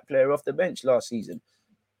impact player off the bench last season.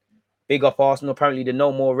 Big up Arsenal. Apparently the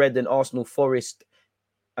No More Red than Arsenal Forest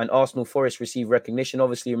and Arsenal Forest receive recognition.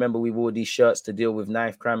 Obviously, remember, we wore these shirts to deal with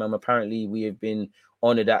Knife Crime, and apparently we have been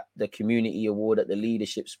honoured at the Community Award at the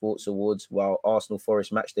Leadership Sports Awards, while Arsenal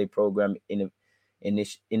Forest Matchday Programme in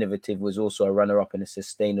this innovative was also a runner-up in a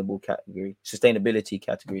sustainability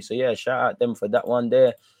category. So yeah, shout out them for that one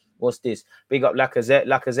there. What's this? Big up Lacazette.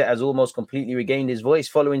 Lacazette has almost completely regained his voice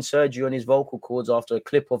following surgery on his vocal cords after a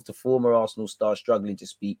clip of the former Arsenal star struggling to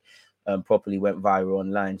speak properly went viral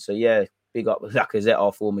online. So yeah, big up Lacazette,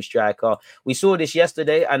 our former striker. We saw this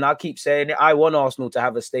yesterday, and I keep saying it, I want Arsenal to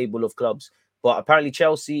have a stable of clubs. But apparently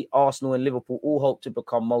Chelsea, Arsenal and Liverpool all hope to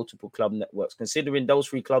become multiple club networks. Considering those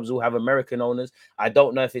 3 clubs all have American owners, I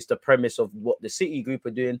don't know if it's the premise of what the City Group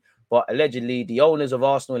are doing, but allegedly the owners of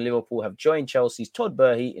Arsenal and Liverpool have joined Chelsea's Todd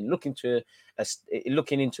Burhey in looking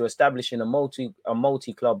into establishing a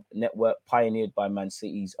multi-club network pioneered by Man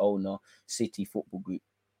City's owner, City Football Group.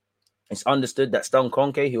 It's understood that Stan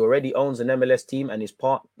Kroenke, who already owns an MLS team, and his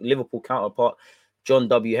Liverpool counterpart, John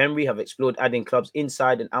W. Henry, have explored adding clubs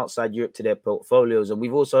inside and outside Europe to their portfolios. And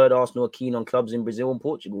we've also heard Arsenal are keen on clubs in Brazil and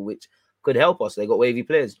Portugal, which could help us. They got wavy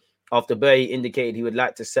players. After Burry indicated he would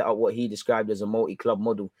like to set up what he described as a multi-club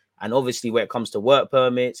model. And obviously when it comes to work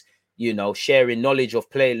permits, sharing knowledge of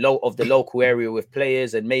the local area with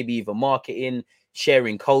players, and maybe even marketing,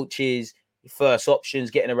 sharing coaches, first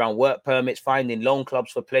options, getting around work permits, finding loan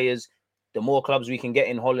clubs for players. The more clubs we can get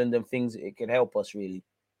in Holland and things, it can help us really.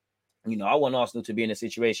 You know, I want Arsenal to be in a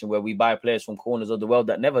situation where we buy players from corners of the world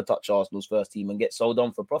that never touch Arsenal's first team and get sold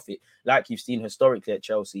on for profit, like you've seen historically at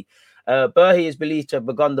Chelsea. Berhe is believed to have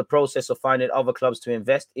begun the process of finding other clubs to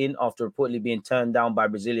invest in after reportedly being turned down by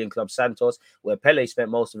Brazilian club Santos, where Pele spent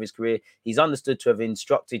most of his career. He's understood to have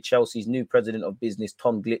instructed Chelsea's new president of business,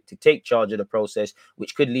 Tom Glick, to take charge of the process,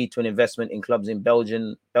 which could lead to an investment in clubs in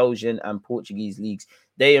Belgian and Portuguese leagues.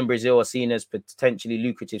 They and Brazil are seen as potentially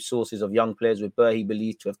lucrative sources of young players, with Berhe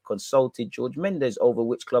believed to have consulted George Mendes over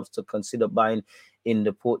which clubs to consider buying in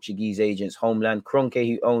the Portuguese agent's homeland. Kroenke,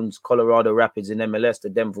 who owns Colorado Rapids in MLS, the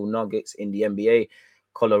Denver Nuggets in the NBA,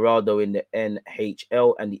 Colorado in the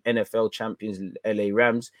NHL, and the NFL champions LA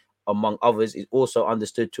Rams, among others, is also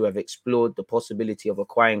understood to have explored the possibility of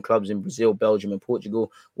acquiring clubs in Brazil, Belgium, and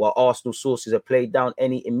Portugal. While Arsenal sources have played down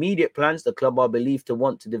any immediate plans, the club are believed to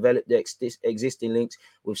want to develop their existing links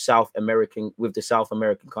with the South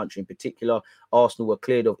American country. In particular, Arsenal were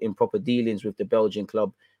cleared of improper dealings with the Belgian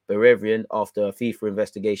club Beveren after a FIFA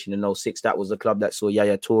investigation in 2006. That was the club that saw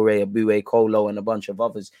Yaya Toure, Abue Kolo, and a bunch of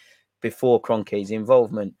others before Kroenke's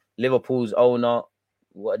involvement. Liverpool's owner,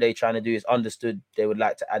 what they're trying to do is understood they would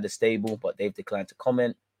like to add a stable, but they've declined to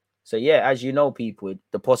comment. So yeah, as you know, people,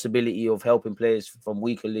 the possibility of helping players from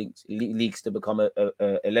weaker leagues to become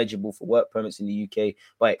eligible for work permits in the UK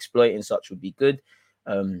by exploiting such would be good.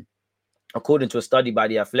 According to a study by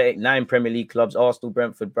The Athletic, 9 Premier League clubs, Arsenal,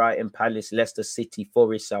 Brentford, Brighton, Palace, Leicester City,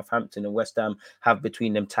 Forest, Southampton, and West Ham, have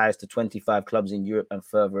between them ties to 25 clubs in Europe and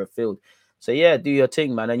further afield. So yeah, do your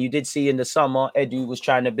thing, man. And you did see in the summer, Edu was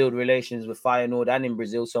trying to build relations with Feyenoord and in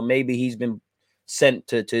Brazil. So maybe he's been sent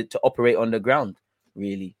to operate on the ground,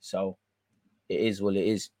 really. So it is what it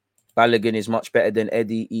is. Balogun is much better than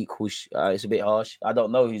Eddie equals. It's a bit harsh. I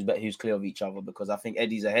don't know who's clear of each other, because I think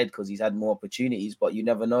Eddie's ahead because he's had more opportunities, but you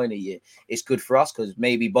never know in a year. It's good for us because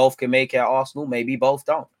maybe both can make it at Arsenal, maybe both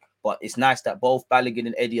don't. But it's nice that both Balogun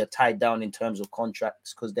and Eddie are tied down in terms of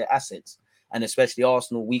contracts because they're assets. And especially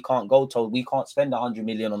Arsenal, we can't spend 100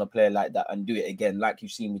 million on a player like that and do it again, like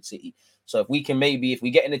you've seen with City. So if we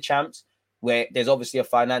get in the champs, where there's obviously a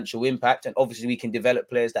financial impact, and obviously we can develop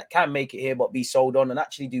players that can make it here but be sold on and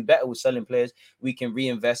actually do better with selling players, we can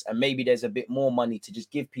reinvest, and maybe there's a bit more money to just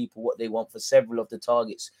give people what they want for several of the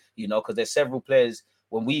targets, you know, because there's several players.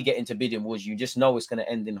 When we get into bidding wars, you just know it's going to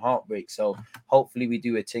end in heartbreak. So hopefully we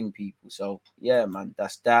do a thing, people. So yeah, man,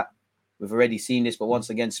 that's that. We've already seen this, but once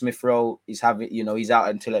again, Smith Rowe is he's out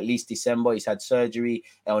until at least December. He's had surgery.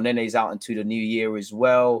 El Nene's out until the new year as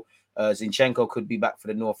well. Zinchenko could be back for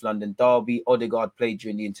the North London derby. Odegaard played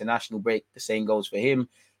during the international break. The same goes for him.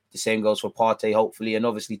 The same goes for Partey, hopefully. And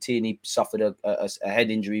obviously, Tierney suffered a head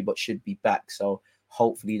injury, but should be back. So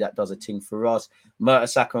hopefully that does a thing for us.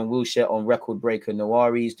 Mertesacker and Wilshere on record breaker.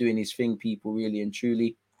 Nawari is doing his thing, people, really and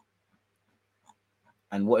truly.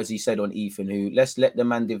 And what has he said on Ethan? Who, let's let the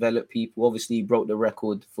man develop, people. Obviously, he broke the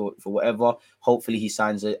record for whatever. Hopefully, he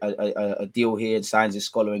signs a deal here and signs a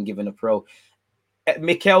scholar and given a pro.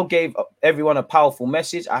 Mikel gave everyone a powerful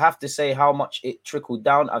message. I have to say how much it trickled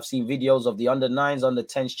down. I've seen videos of the under-9s,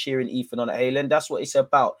 under-10s cheering Ethan on at Haaland. That's what it's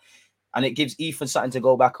about. And it gives Ethan something to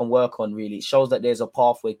go back and work on, really. It shows that there's a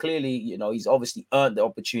pathway. Clearly, you know, he's obviously earned the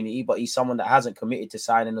opportunity, but he's someone that hasn't committed to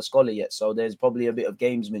signing a scholar yet. So there's probably a bit of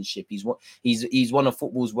gamesmanship. He's one of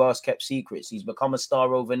football's worst kept secrets. He's become a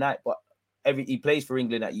star overnight, but he plays for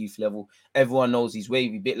England at youth level. Everyone knows he's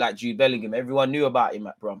wavy, a bit like Jude Bellingham. Everyone knew about him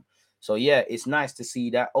at Brum. So yeah, it's nice to see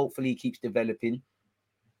that. Hopefully he keeps developing.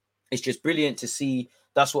 It's just brilliant to see.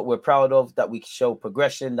 That's what we're proud of, that we can show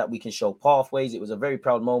progression, that we can show pathways. It was a very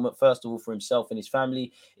proud moment, first of all, for himself and his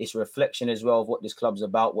family. It's a reflection as well of what this club's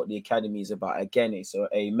about, what the academy is about. Again, it's a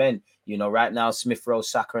amen. You know, right now, Smith Rowe,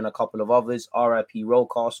 Saka, and a couple of others. RIP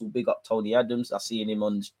Rocastle, big up Tony Adams. I seen him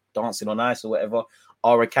on Dancing on Ice or whatever.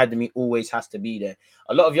 Our academy always has to be there.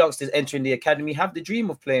 A lot of youngsters entering the academy have the dream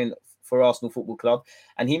of playing for Arsenal Football Club,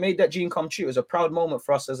 and he made that dream come true. It was a proud moment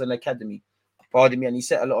for us as an academy. Pardon me, and he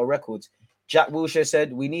set a lot of records. Jack Wilshere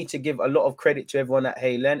said, we need to give a lot of credit to everyone at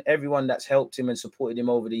Haaland, everyone that's helped him and supported him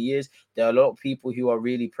over the years. There are a lot of people who are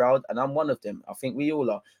really proud, and I'm one of them. I think we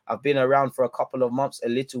all are. I've been around for a couple of months, a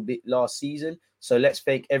little bit last season. So let's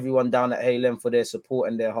thank everyone down at Haaland for their support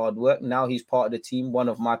and their hard work. Now he's part of the team, one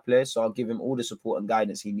of my players, so I'll give him all the support and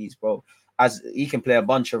guidance he needs, bro. As he can play a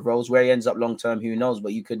bunch of roles. Where he ends up long-term, who knows?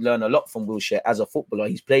 But you could learn a lot from Wilshere as a footballer.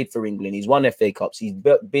 He's played for England. He's won FA Cups. He's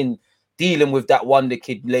been dealing with that wonder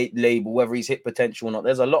kid label, whether he's hit potential or not.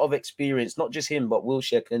 There's a lot of experience, not just him, but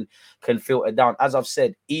Wilshere can filter down. As I've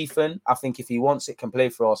said, Ethan, I think if he wants it, can play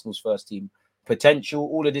for Arsenal's first team. Potential,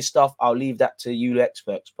 all of this stuff, I'll leave that to you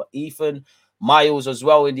experts. But Ethan, Miles as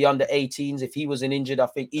well in the under 18s. If he wasn't injured, I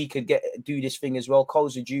think he could do this thing as well.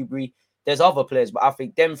 Koza Dewberry. There's other players, but I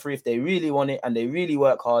think them three, if they really want it and they really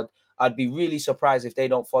work hard, I'd be really surprised if they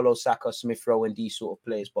don't follow Saka, Smith Rowe, and these sort of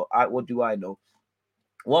players. But what do I know?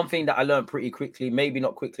 One thing that I learned pretty quickly, maybe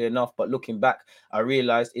not quickly enough, but looking back, I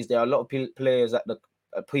realized is there are a lot of players at the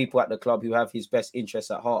people at the club who have his best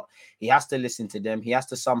interests at heart. He has to listen to them. He has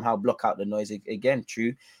to somehow block out the noise. Again,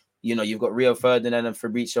 true. You know, you've got Rio Ferdinand and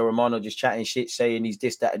Fabrizio Romano just chatting shit, saying he's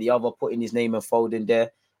this, that, and the other, putting his name and fold in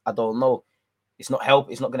there. I don't know. It's not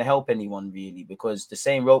going to help anyone really, because the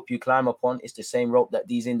same rope you climb upon is the same rope that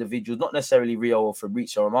these individuals, not necessarily Rio or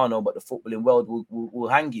Fabrizio Romano, but the footballing world will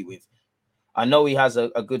hang you with. I know he has a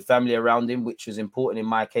good family around him, which was important in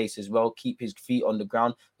my case as well. Keep his feet on the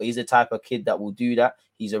ground, but he's the type of kid that will do that.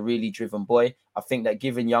 He's a really driven boy. I think that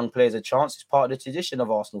giving young players a chance is part of the tradition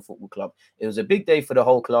of Arsenal Football Club. It was a big day for the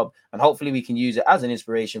whole club, and hopefully we can use it as an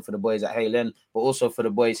inspiration for the boys at Hale End, but also for the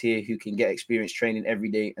boys here who can get experience training every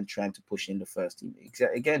day and trying to push in the first team.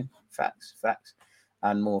 Again, facts,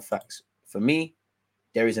 and more facts. For me,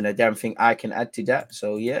 there isn't a damn thing I can add to that.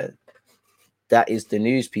 So, yeah. That is the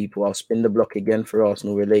news, people. I'll spin the block again for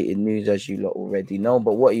Arsenal-related news, as you lot already know.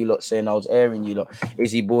 But what are you lot saying? I was airing you lot.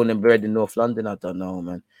 Is he born and bred in North London? I don't know,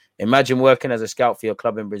 man. Imagine working as a scout for your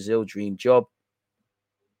club in Brazil. Dream job.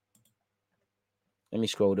 Let me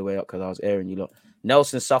scroll the way up because I was airing you lot.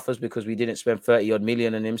 Nelson suffers because we didn't spend 30-odd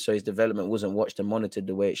million on him, so his development wasn't watched and monitored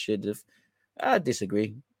the way it should have. I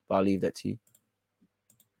disagree, but I'll leave that to you.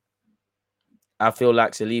 I feel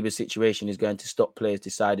like Saliba's situation is going to stop players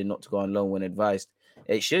deciding not to go on loan when advised.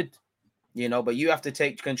 It should, you know, but you have to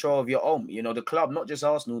take control of your own. You know, the club, not just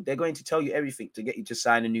Arsenal, they're going to tell you everything to get you to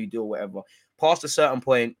sign a new deal, whatever. Past a certain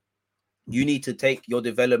point, you need to take your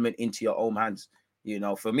development into your own hands. You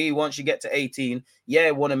know, for me, once you get to 18,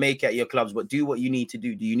 want to make it at your clubs, but do what you need to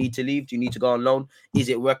do. Do you need to leave? Do you need to go on loan? Is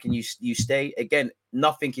it working? You stay. Again,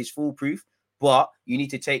 nothing is foolproof. But you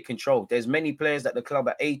need to take control. There's many players that the club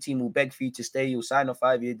at 18 will beg for you to stay. You'll sign a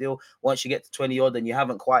 5-year deal. Once you get to 20-odd and you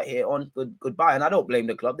haven't quite hit on, goodbye. And I don't blame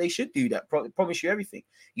the club. They should do that. Promise you everything.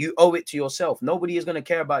 You owe it to yourself. Nobody is going to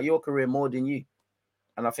care about your career more than you.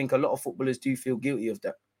 And I think a lot of footballers do feel guilty of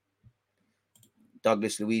that.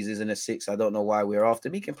 Douglas Luiz isn't a 6. I don't know why we're after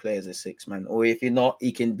him. He can play as a 6, man. Or if you're not,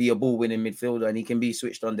 he can be a ball-winning midfielder and he can be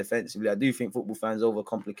switched on defensively. I do think football fans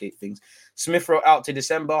overcomplicate things. Smith Rowe out to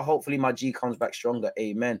December. Hopefully my G comes back stronger.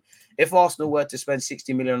 Amen. If Arsenal were to spend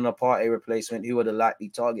 60 million on a Partey replacement, who are the likely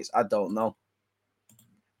targets? I don't know.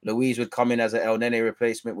 Luiz would come in as an El Nene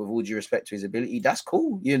replacement with all due respect to his ability. That's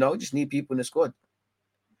cool. You know, just need people in the squad.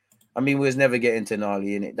 I mean, we was never getting to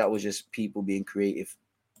Gnarly in it. That was just people being creative.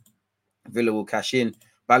 Villa will cash in.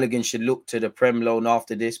 Balogun should look to the Prem loan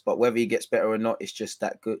after this, but whether he gets better or not, it's just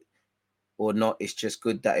that good. Or not, it's just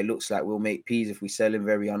good that it looks like we'll make peas if we sell him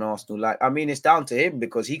very un-Arsenal. Like, I mean, it's down to him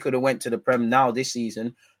because he could have went to the Prem now this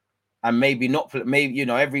season and maybe not. Maybe, you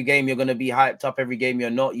know, every game you're going to be hyped up. Every game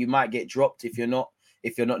you're not. You might get dropped if you're not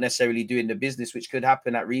necessarily doing the business, which could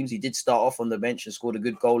happen at Reims. He did start off on the bench and scored a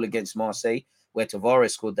good goal against Marseille, where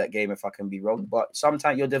Tavares scored that game, if I can be wrong. But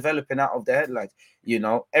sometimes you're developing out of the headlights. You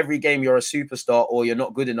know, every game you're a superstar or you're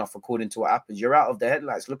not good enough according to what happens. You're out of the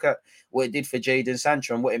headlights. Look at what it did for Jadon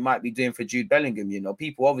Sancho and what it might be doing for Jude Bellingham. You know,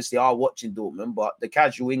 people obviously are watching Dortmund, but the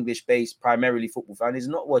casual English-based, primarily football fan is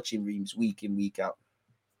not watching Reims week in, week out.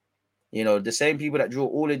 You know, the same people that draw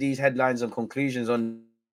all of these headlines and conclusions on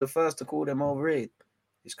the first to call them overrated.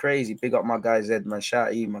 It's crazy. Big up my guy, Zed, man. Shout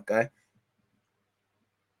out to you, my guy.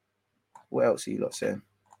 What else are you lot saying?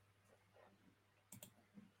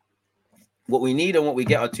 What we need and what we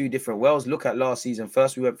get are two different wells. Look at last season.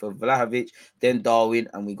 First, we went for Vlahovic, then Darwin,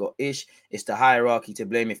 and we got Ish. It's the hierarchy to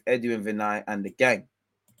blame if Edu and Vinay and the gang.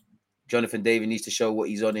 Jonathan David needs to show what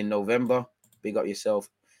he's on in November. Big up yourself,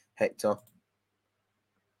 Hector.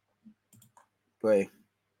 Boy.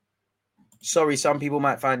 Sorry, some people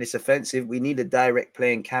might find this offensive. We need a direct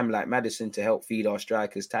playing cam like Maddison to help feed our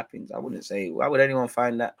strikers tappings. I wouldn't say. Why would anyone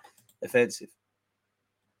find that offensive?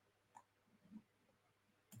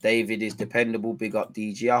 David is dependable. Big up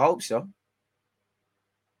DG. I hope so.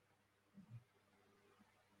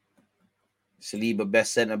 Saliba,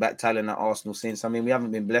 best centre-back talent at Arsenal since. I mean, we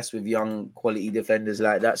haven't been blessed with young quality defenders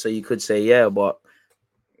like that. So you could say, yeah, but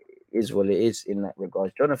it is what it is in that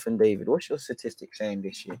regard. Jonathan David, what's your statistics saying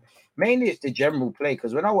this year? Mainly it's the general play,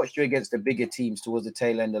 because when I watched you against the bigger teams towards the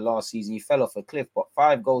tail end of last season, you fell off a cliff. But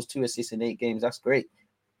 5 goals, 2 assists in 8 games, that's great.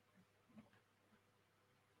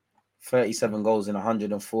 37 goals in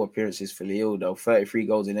 104 appearances for Lille, though. 33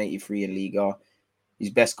 goals in 83 in Liga. His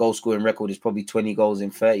best goal scoring record is probably 20 goals in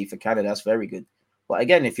 30 for Canada. That's very good. But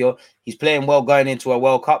again, if he's playing well going into a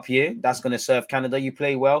World Cup year, that's going to serve Canada. You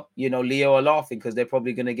play well, Leo are laughing because they're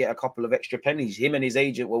probably going to get a couple of extra pennies. Him and his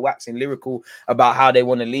agent were waxing lyrical about how they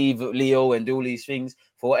want to leave Leo and do all these things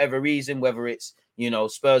for whatever reason, whether it's,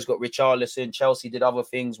 Spurs got Richarlison, Chelsea did other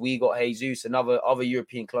things, we got Jesus, and other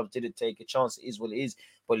European clubs didn't take a chance. It is what it is.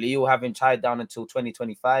 But Leo having tied down until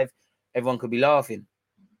 2025, everyone could be laughing.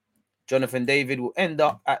 Jonathan David will end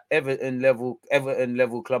up at Everton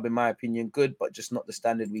level club, in my opinion. Good, but just not the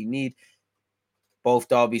standard we need. Both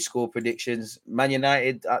Derby score predictions. Man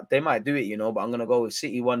United, they might do it, but I'm going to go with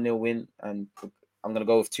City 1-0 win, and I'm going to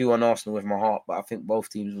go with 2 on Arsenal with my heart, but I think both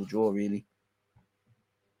teams will draw, really.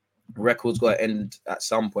 Record's got to end at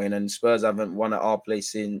some point, and Spurs haven't won at our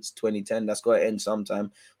place since 2010. That's got to end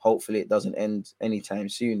sometime. Hopefully it doesn't end anytime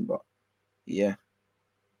soon, but yeah.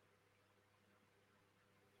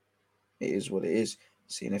 It is what it is.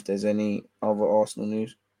 Seeing if there's any other Arsenal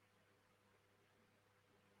news.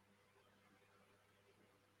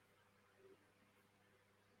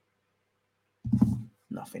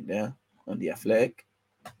 Nothing there on The Athletic.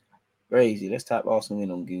 Crazy. Let's type Arsenal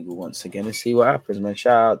in on Google once again and see what happens, man.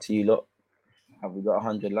 Shout out to you lot. Have we got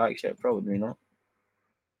 100 likes yet? Probably not.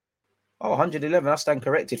 Oh, 111. I stand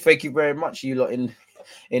corrected. Thank you very much, you lot in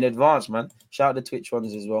advance, man. Shout out the Twitch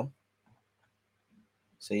ones as well.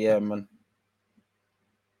 So, yeah, man.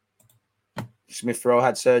 Smith Rowe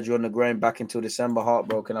had surgery on the groin back until December,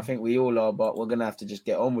 heartbroken. I think we all are, but we're going to have to just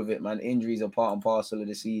get on with it, man. Injuries are part and parcel of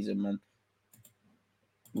the season, man.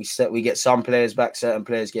 We get some players back, certain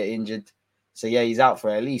players get injured. So, yeah, he's out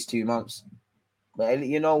for at least 2 months. But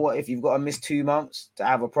you know what? If you've got to miss 2 months to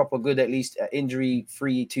have a proper good, at least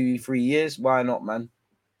injury-free 2-3 years, why not, man?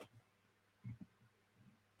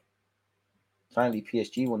 Finally,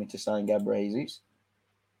 PSG wanted to sign Gabriel Jesus.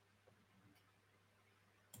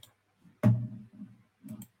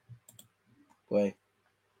 Boy.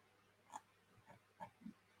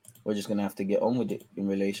 We're just going to have to get on with it in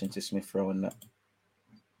relation to Smith Rowe and that.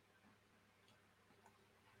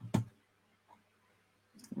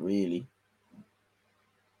 Really.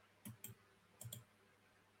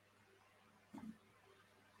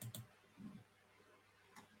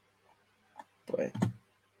 Boy.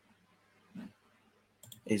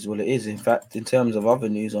 Is what it is. In fact, in terms of other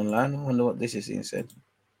news online, I wonder what this is being said.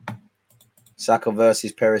 Saka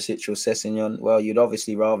versus Perisic or Sessegnon. Well, you'd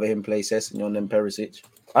obviously rather him play Sessegnon than Perisic.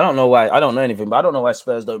 I don't know why. I don't know anything, but I don't know why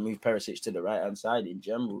Spurs don't move Perisic to the right-hand side in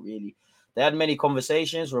general, really. They had many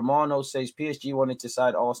conversations. Romano says PSG wanted to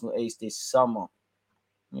sign Arsenal ace this summer.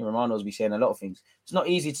 Romano's be saying a lot of things. It's not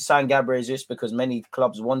easy to sign Gabriel Jesus because many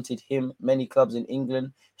clubs wanted him. Many clubs in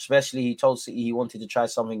England, especially, he told City he wanted to try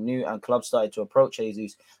something new, and clubs started to approach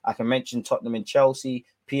Jesus. I can mention Tottenham and Chelsea.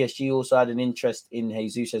 PSG also had an interest in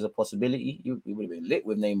Jesus as a possibility. We would have been lit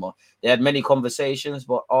with Neymar. They had many conversations,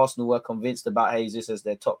 but Arsenal were convinced about Jesus as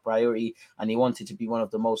their top priority, and he wanted to be one of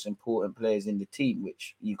the most important players in the team,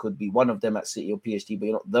 which you could be one of them at City or PSG, but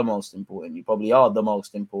you're not the most important. You probably are the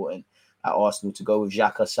most important at Arsenal to go with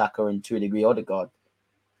Xhaka, Saka, and to a degree Odegaard.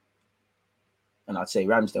 And I'd say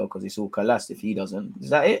Ramsdale because it's all collapsed if he doesn't.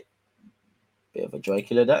 Is that it? Bit of a joy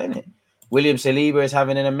killer, that, isn't it? William Saliba is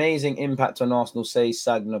having an amazing impact on Arsenal, says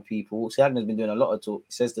Sagna people. Sagna's been doing a lot of talk.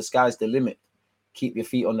 He says the sky's the limit. Keep your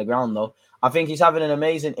feet on the ground, though. I think he's having an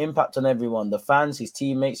amazing impact on everyone. The fans, his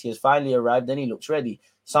teammates. He has finally arrived and he looks ready.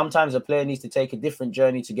 Sometimes a player needs to take a different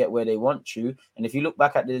journey to get where they want to. And if you look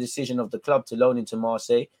back at the decision of the club to loan him to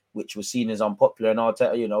Marseille, which was seen as unpopular, and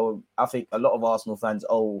Arteta, I think a lot of Arsenal fans,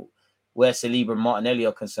 where Saliba and Martinelli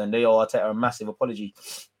are concerned, they owe Arteta a massive apology.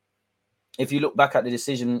 If you look back at the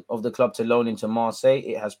decision of the club to loan him to Marseille,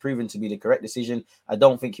 it has proven to be the correct decision. I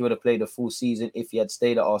don't think he would have played a full season if he had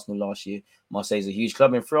stayed at Arsenal last year. Marseille is a huge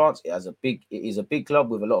club in France. It is a big club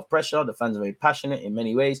with a lot of pressure. The fans are very passionate in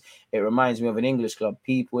many ways. It reminds me of an English club.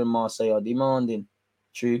 People in Marseille are demanding.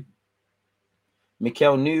 True.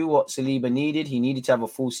 Mikel knew what Saliba needed. He needed to have a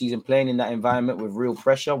full season playing in that environment with real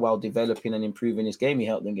pressure while developing and improving his game. He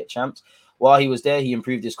helped them get champs. While he was there, he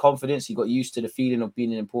improved his confidence. He got used to the feeling of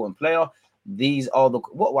being an important player. These are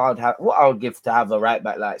what I would give to have a right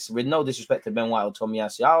back like. So with no disrespect to Ben White or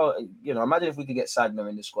Tomiyasu, imagine if we could get Sagna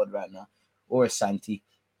in the squad right now or a Santi.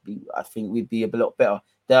 I think we'd be a lot better.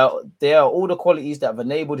 There are all the qualities that have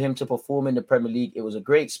enabled him to perform in the Premier League. It was a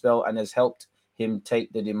great spell and has helped him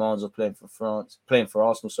take the demands of playing for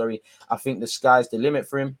Arsenal. I think the sky's the limit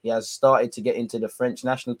for him. He has started to get into the French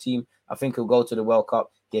national team. I think he'll go to the World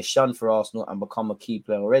Cup, get shunned for Arsenal, and become a key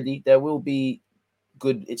player already. There will be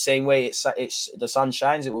good. It's same way it's the sun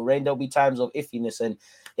shines, it will rain. There'll be times of iffiness, and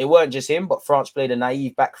it weren't just him, but France played a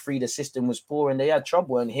naive back three. The system was poor, and they had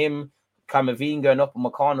trouble. And him, Camavinga and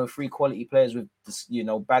Upamecano, 3 quality players with this,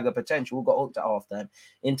 bag of potential, who got hooked at halftime.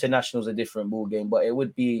 International's a different ball game, but I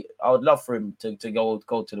would love for him to go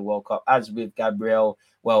to the World Cup, as with Gabriel.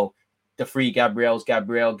 Well, the 3 Gabriels,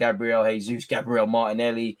 Gabriel Jesus, Gabriel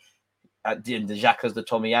Martinelli, at the Xhakas, the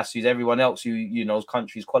Tomiyasus, everyone else who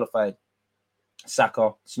countries qualified.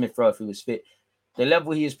 Saka, Smith Rowe, if he was fit. The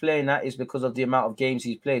level he is playing at is because of the amount of games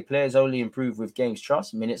he's played. Players only improve with games.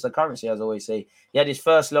 Trust, minutes are currency, as I always say. He had his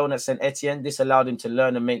first loan at St Etienne. This allowed him to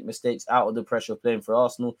learn and make mistakes out of the pressure of playing for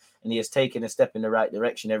Arsenal, and he has taken a step in the right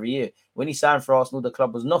direction every year. When he signed for Arsenal, the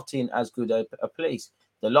club was not in as good a place.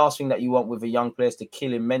 The last thing that you want with a young player is to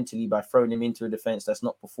kill him mentally by throwing him into a defence that's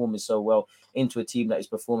not performing so well, into a team that is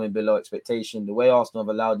performing below expectation. The way Arsenal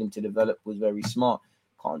have allowed him to develop was very smart.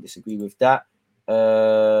 Can't disagree with that.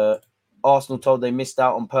 Arsenal told they missed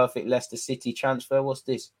out on perfect Leicester City transfer. What's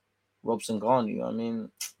this? Robson Garni. I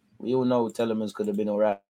mean, we all know Telemans could have been all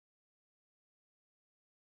right.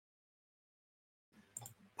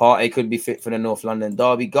 Partey could be fit for the North London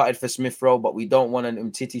derby. Gutted for Smith Rowe, but we don't want an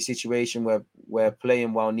Umtiti situation where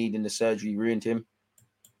playing while needing the surgery ruined him.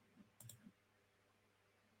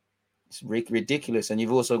 It's ridiculous. And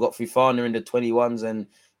you've also got Fofana in the 21s and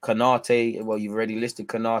Konate. Well, you've already listed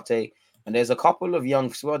Konate. And there's a couple of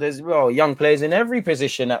young players in every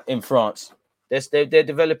position in France. They're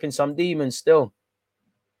developing some demons still.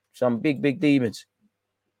 Some big demons.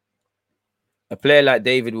 A player like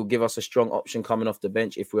David will give us a strong option coming off the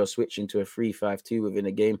bench if we are switching to a 3-5-2 within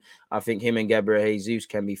a game. I think him and Gabriel Jesus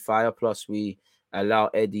can be fire. Plus, we allow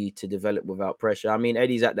Eddie to develop without pressure. I mean,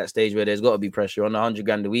 Eddie's at that stage where there's got to be pressure on 100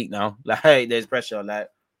 grand a week now. Like, there's pressure. Like,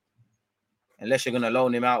 unless you're going to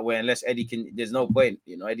loan him out, unless Eddie can, there's no point.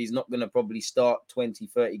 Eddie's not going to probably start 20,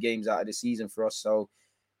 30 games out of the season for us. So,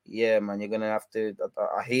 yeah, man, you're going to have to,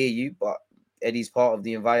 I hear you, but Eddie's part of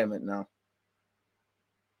the environment now.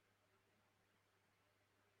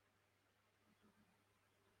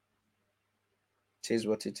 It is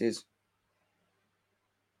what it is.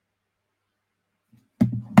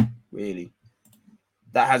 Really.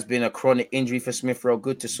 That has been a chronic injury for Smith Rowe.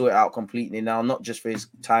 Good to sort it out completely now, not just for his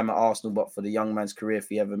time at Arsenal, but for the young man's career if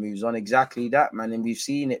he ever moves on. Exactly that, man. And we've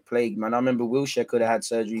seen it plague, man. I remember Wilshere could have had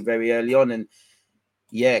surgery very early on, and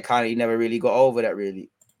yeah, he never really got over that, really.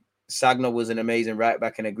 Sagna was an amazing right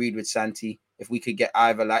back and agreed with Santi. If we could get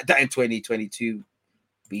either like that in 2022,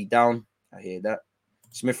 be down. I hear that.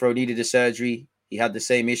 Smith Rowe needed the surgery. He had the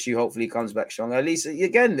same issue. Hopefully he comes back strong. At least,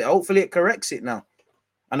 again, hopefully it corrects it now.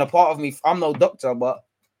 And a part of me, I'm no doctor, but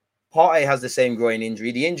Partey has the same groin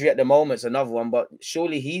injury. The injury at the moment is another one, but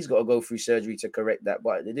surely he's got to go through surgery to correct that.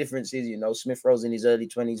 But the difference is, Smith Rowe's in his early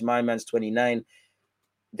 20s. My man's 29.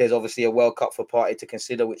 There's obviously a World Cup for Partey to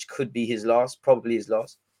consider, which could be his last, probably his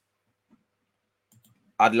last.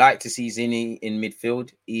 I'd like to see Zini in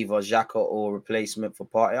midfield, either Xhaka or replacement for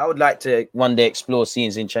Partey. I would like to one day explore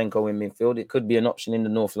seeing Zinchenko in midfield. It could be an option in the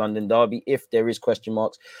North London derby if there is question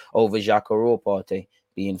marks over Xhaka or Partey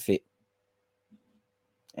being fit.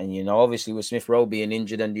 And, obviously with Smith Rowe being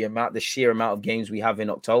injured and the sheer amount of games we have in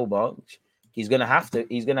October, he's going to have to,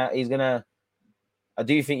 I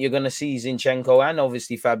do think you're going to see Zinchenko and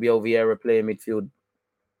obviously Fabio Vieira play in midfield.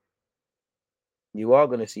 You are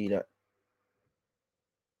going to see that.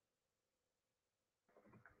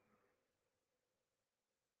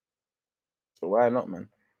 So why not, man?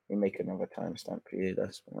 We make another timestamp here.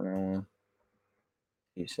 That's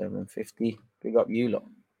 750. Big up you lot.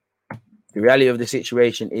 The reality of the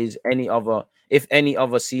situation is if any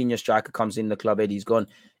other senior striker comes in the club, Eddie's gone.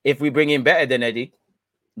 If we bring in better than Eddie,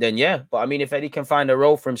 then yeah. But I mean, if Eddie can find a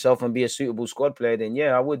role for himself and be a suitable squad player, then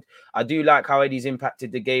yeah, I would. I do like how Eddie's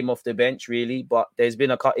impacted the game off the bench, really. But there's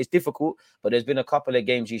been it's difficult, but there's been a couple of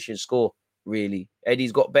games he should score, really.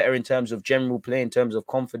 Eddie's got better in terms of general play, in terms of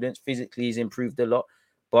confidence. Physically, he's improved a lot.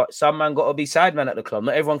 But some man got to be sideman at the club.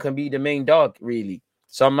 Not everyone can be the main dog, really.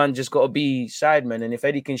 Some man just got to be sideman. And if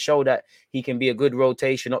Eddie can show that he can be a good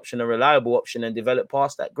rotation option, a reliable option, and develop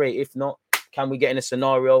past that, great. If not, can we get in a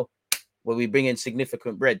scenario where we bring in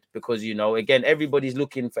significant bread? Because, again, everybody's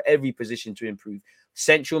looking for every position to improve.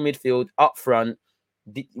 Central midfield, up front,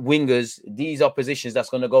 wingers, these are positions that's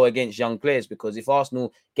going to go against young players. Because if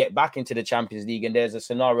Arsenal get back into the Champions League and there's a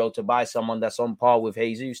scenario to buy someone that's on par with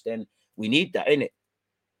Jesus, then we need that, innit?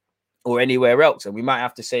 Or anywhere else, and we might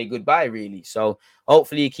have to say goodbye, really. So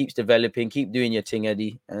hopefully he keeps developing, keep doing your thing,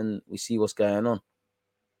 Eddie, and we see what's going on.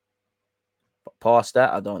 But past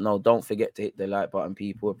that, I don't know. Don't forget to hit the like button,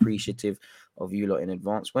 people. Appreciative of you lot in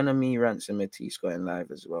advance. When are me, Ransom, Matisse going live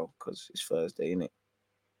as well? Because it's Thursday, innit?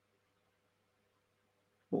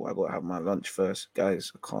 Oh, I got to have my lunch first.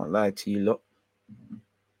 Guys, I can't lie to you lot.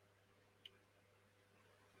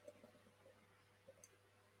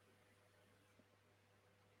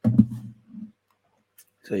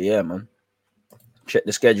 So yeah, man. Check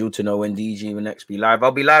the schedule to know when DG will next be live.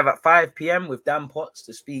 I'll be live at 5 p.m. with Dan Potts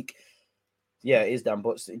to speak. Yeah, it is Dan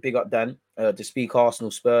Potts. Big up Dan. To speak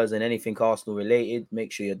Arsenal, Spurs, and anything Arsenal related.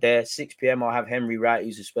 Make sure you're there. 6 p.m. I'll have Henry Wright,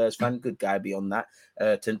 who's a Spurs fan. Good guy, be on that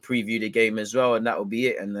to preview the game as well, and that will be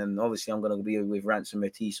it. And then obviously I'm going to be with Ransom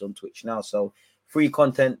Matisse on Twitch now. So free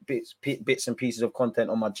content, bits and pieces of content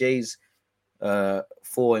on my J's.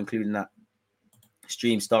 4, including that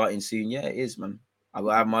stream starting soon. Yeah, it is, man. I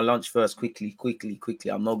will have my lunch first, quickly.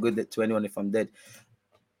 I'm not good to anyone if I'm dead.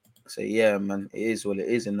 So yeah, man, it is what it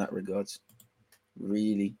is in that regards.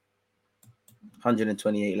 Really.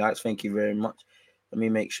 128 likes. Thank you very much. Let me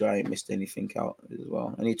make sure I ain't missed anything out as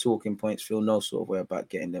well. Any talking points, feel no sort of way about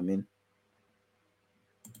getting them in.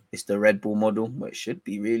 It's the Red Bull model, what it should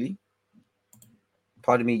be, really.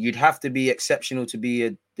 Pardon me, you'd have to be exceptional to be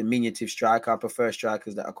a diminutive striker. I prefer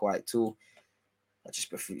strikers that are quite tall. I just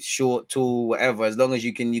prefer short, tall, whatever. As long as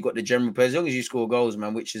you got the general play, as long as you score goals,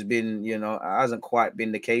 man, which has been, hasn't quite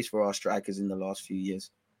been the case for our strikers in the last few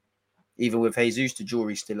years. Even with Jesus, the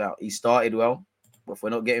jury's still out. He started well, but if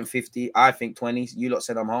we're not getting 50, I think 20. You lot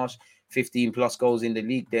said I'm harsh. 15 plus goals in the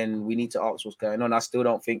league, then we need to ask what's going on. I still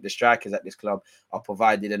don't think the strikers at this club are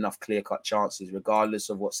provided enough clear-cut chances, regardless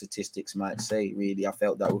of what statistics might say, really. I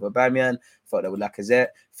felt that with Aubameyang, felt that with Lacazette,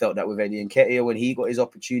 felt that with Eddie Nketiah when he got his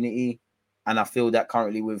opportunity. And I feel that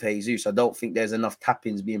currently with Jesus. I don't think there's enough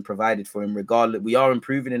tap-ins being provided for him, regardless. We are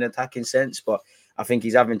improving in attacking sense, but I think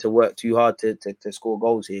he's having to work too hard to score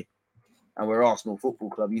goals here. And we're Arsenal Football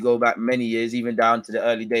Club. You go back many years, even down to the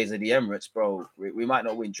early days of the Emirates, bro. We might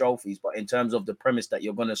not win trophies, but in terms of the premise that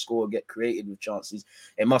you're going to score or get created with chances,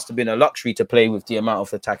 it must have been a luxury to play with the amount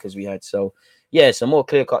of attackers we had. So, yeah, some more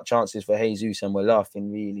clear-cut chances for Jesus, and we're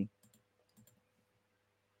laughing, really.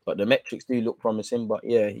 But the metrics do look promising, but,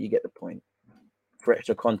 yeah, you get the point. For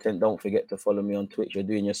extra content, don't forget to follow me on Twitch. You're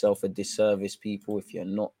doing yourself a disservice, people, if you're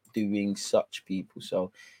not doing such, people.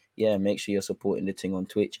 So, yeah, make sure you're supporting the thing on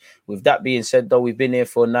Twitch. With that being said, though, we've been here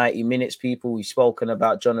for 90 minutes, people. We've spoken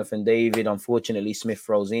about Jonathan David. Unfortunately, Smith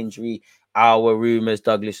Rowe's injury, our rumours,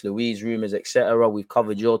 Douglas Luiz rumours, etc. We've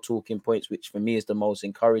covered your talking points, which for me is the most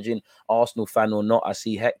encouraging. Arsenal fan or not, I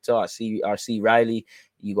see Hector, I see Riley.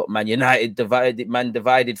 You got Man United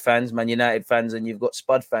divided fans, Man United fans, and you've got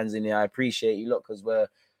Spud fans in here. I appreciate you lot because we're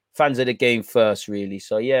fans of the game first, really.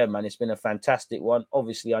 So, yeah, man, it's been a fantastic one.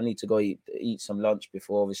 Obviously, I need to go eat some lunch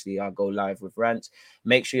before, obviously, I go live with Rants.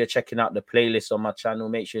 Make sure you're checking out the playlist on my channel.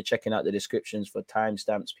 Make sure you're checking out the descriptions for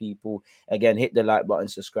timestamps, people. Again, hit the like button,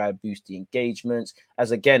 subscribe, boost the engagements.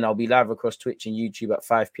 As, again, I'll be live across Twitch and YouTube at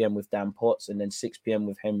 5 p.m. with Dan Potts and then 6 p.m.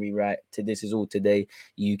 with Henry Wright. This is all today,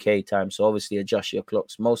 UK time. So, obviously, adjust your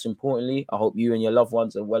clocks. Most importantly, I hope you and your loved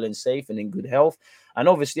ones are well and safe and in good health. And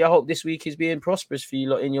obviously, I hope this week is being prosperous for you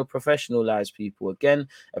lot in your professional lives, people. Again,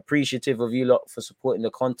 appreciative of you lot for supporting the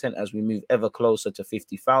content as we move ever closer to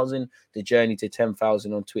 50,000. The journey to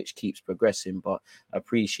 10,000 on Twitch keeps progressing, but I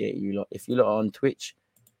appreciate you lot. If you lot are on Twitch,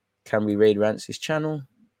 can we raid Rance's channel?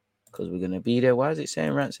 Because we're going to be there. Why is it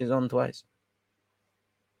saying Rance is on twice?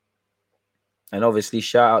 And obviously,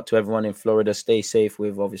 shout out to everyone in Florida. Stay safe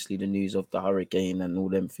with, obviously, the news of the hurricane and all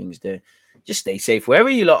them things there. Just stay safe wherever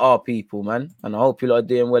you lot are, people, man. And I hope you lot are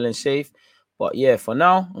doing well and safe. But, yeah, for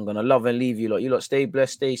now, I'm going to love and leave you lot. You lot stay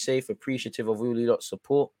blessed, stay safe, appreciative of all you lot's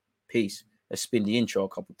support. Peace. Let's spin the intro a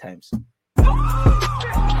couple times.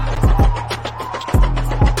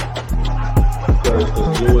 There's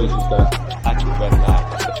always just that active red light.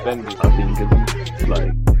 Defenders, I think, it's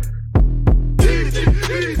like...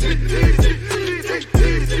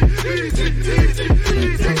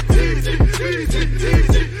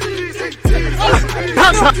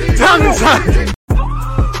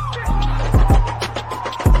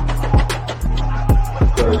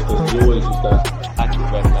 There's always just that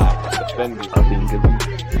active red light. Defenders, I think,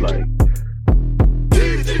 it's like...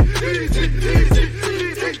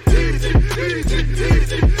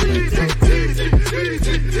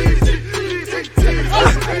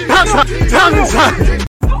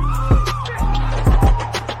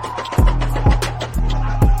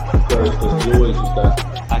 There's always just that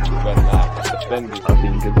active red light. Defenders, I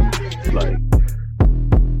think, it's like...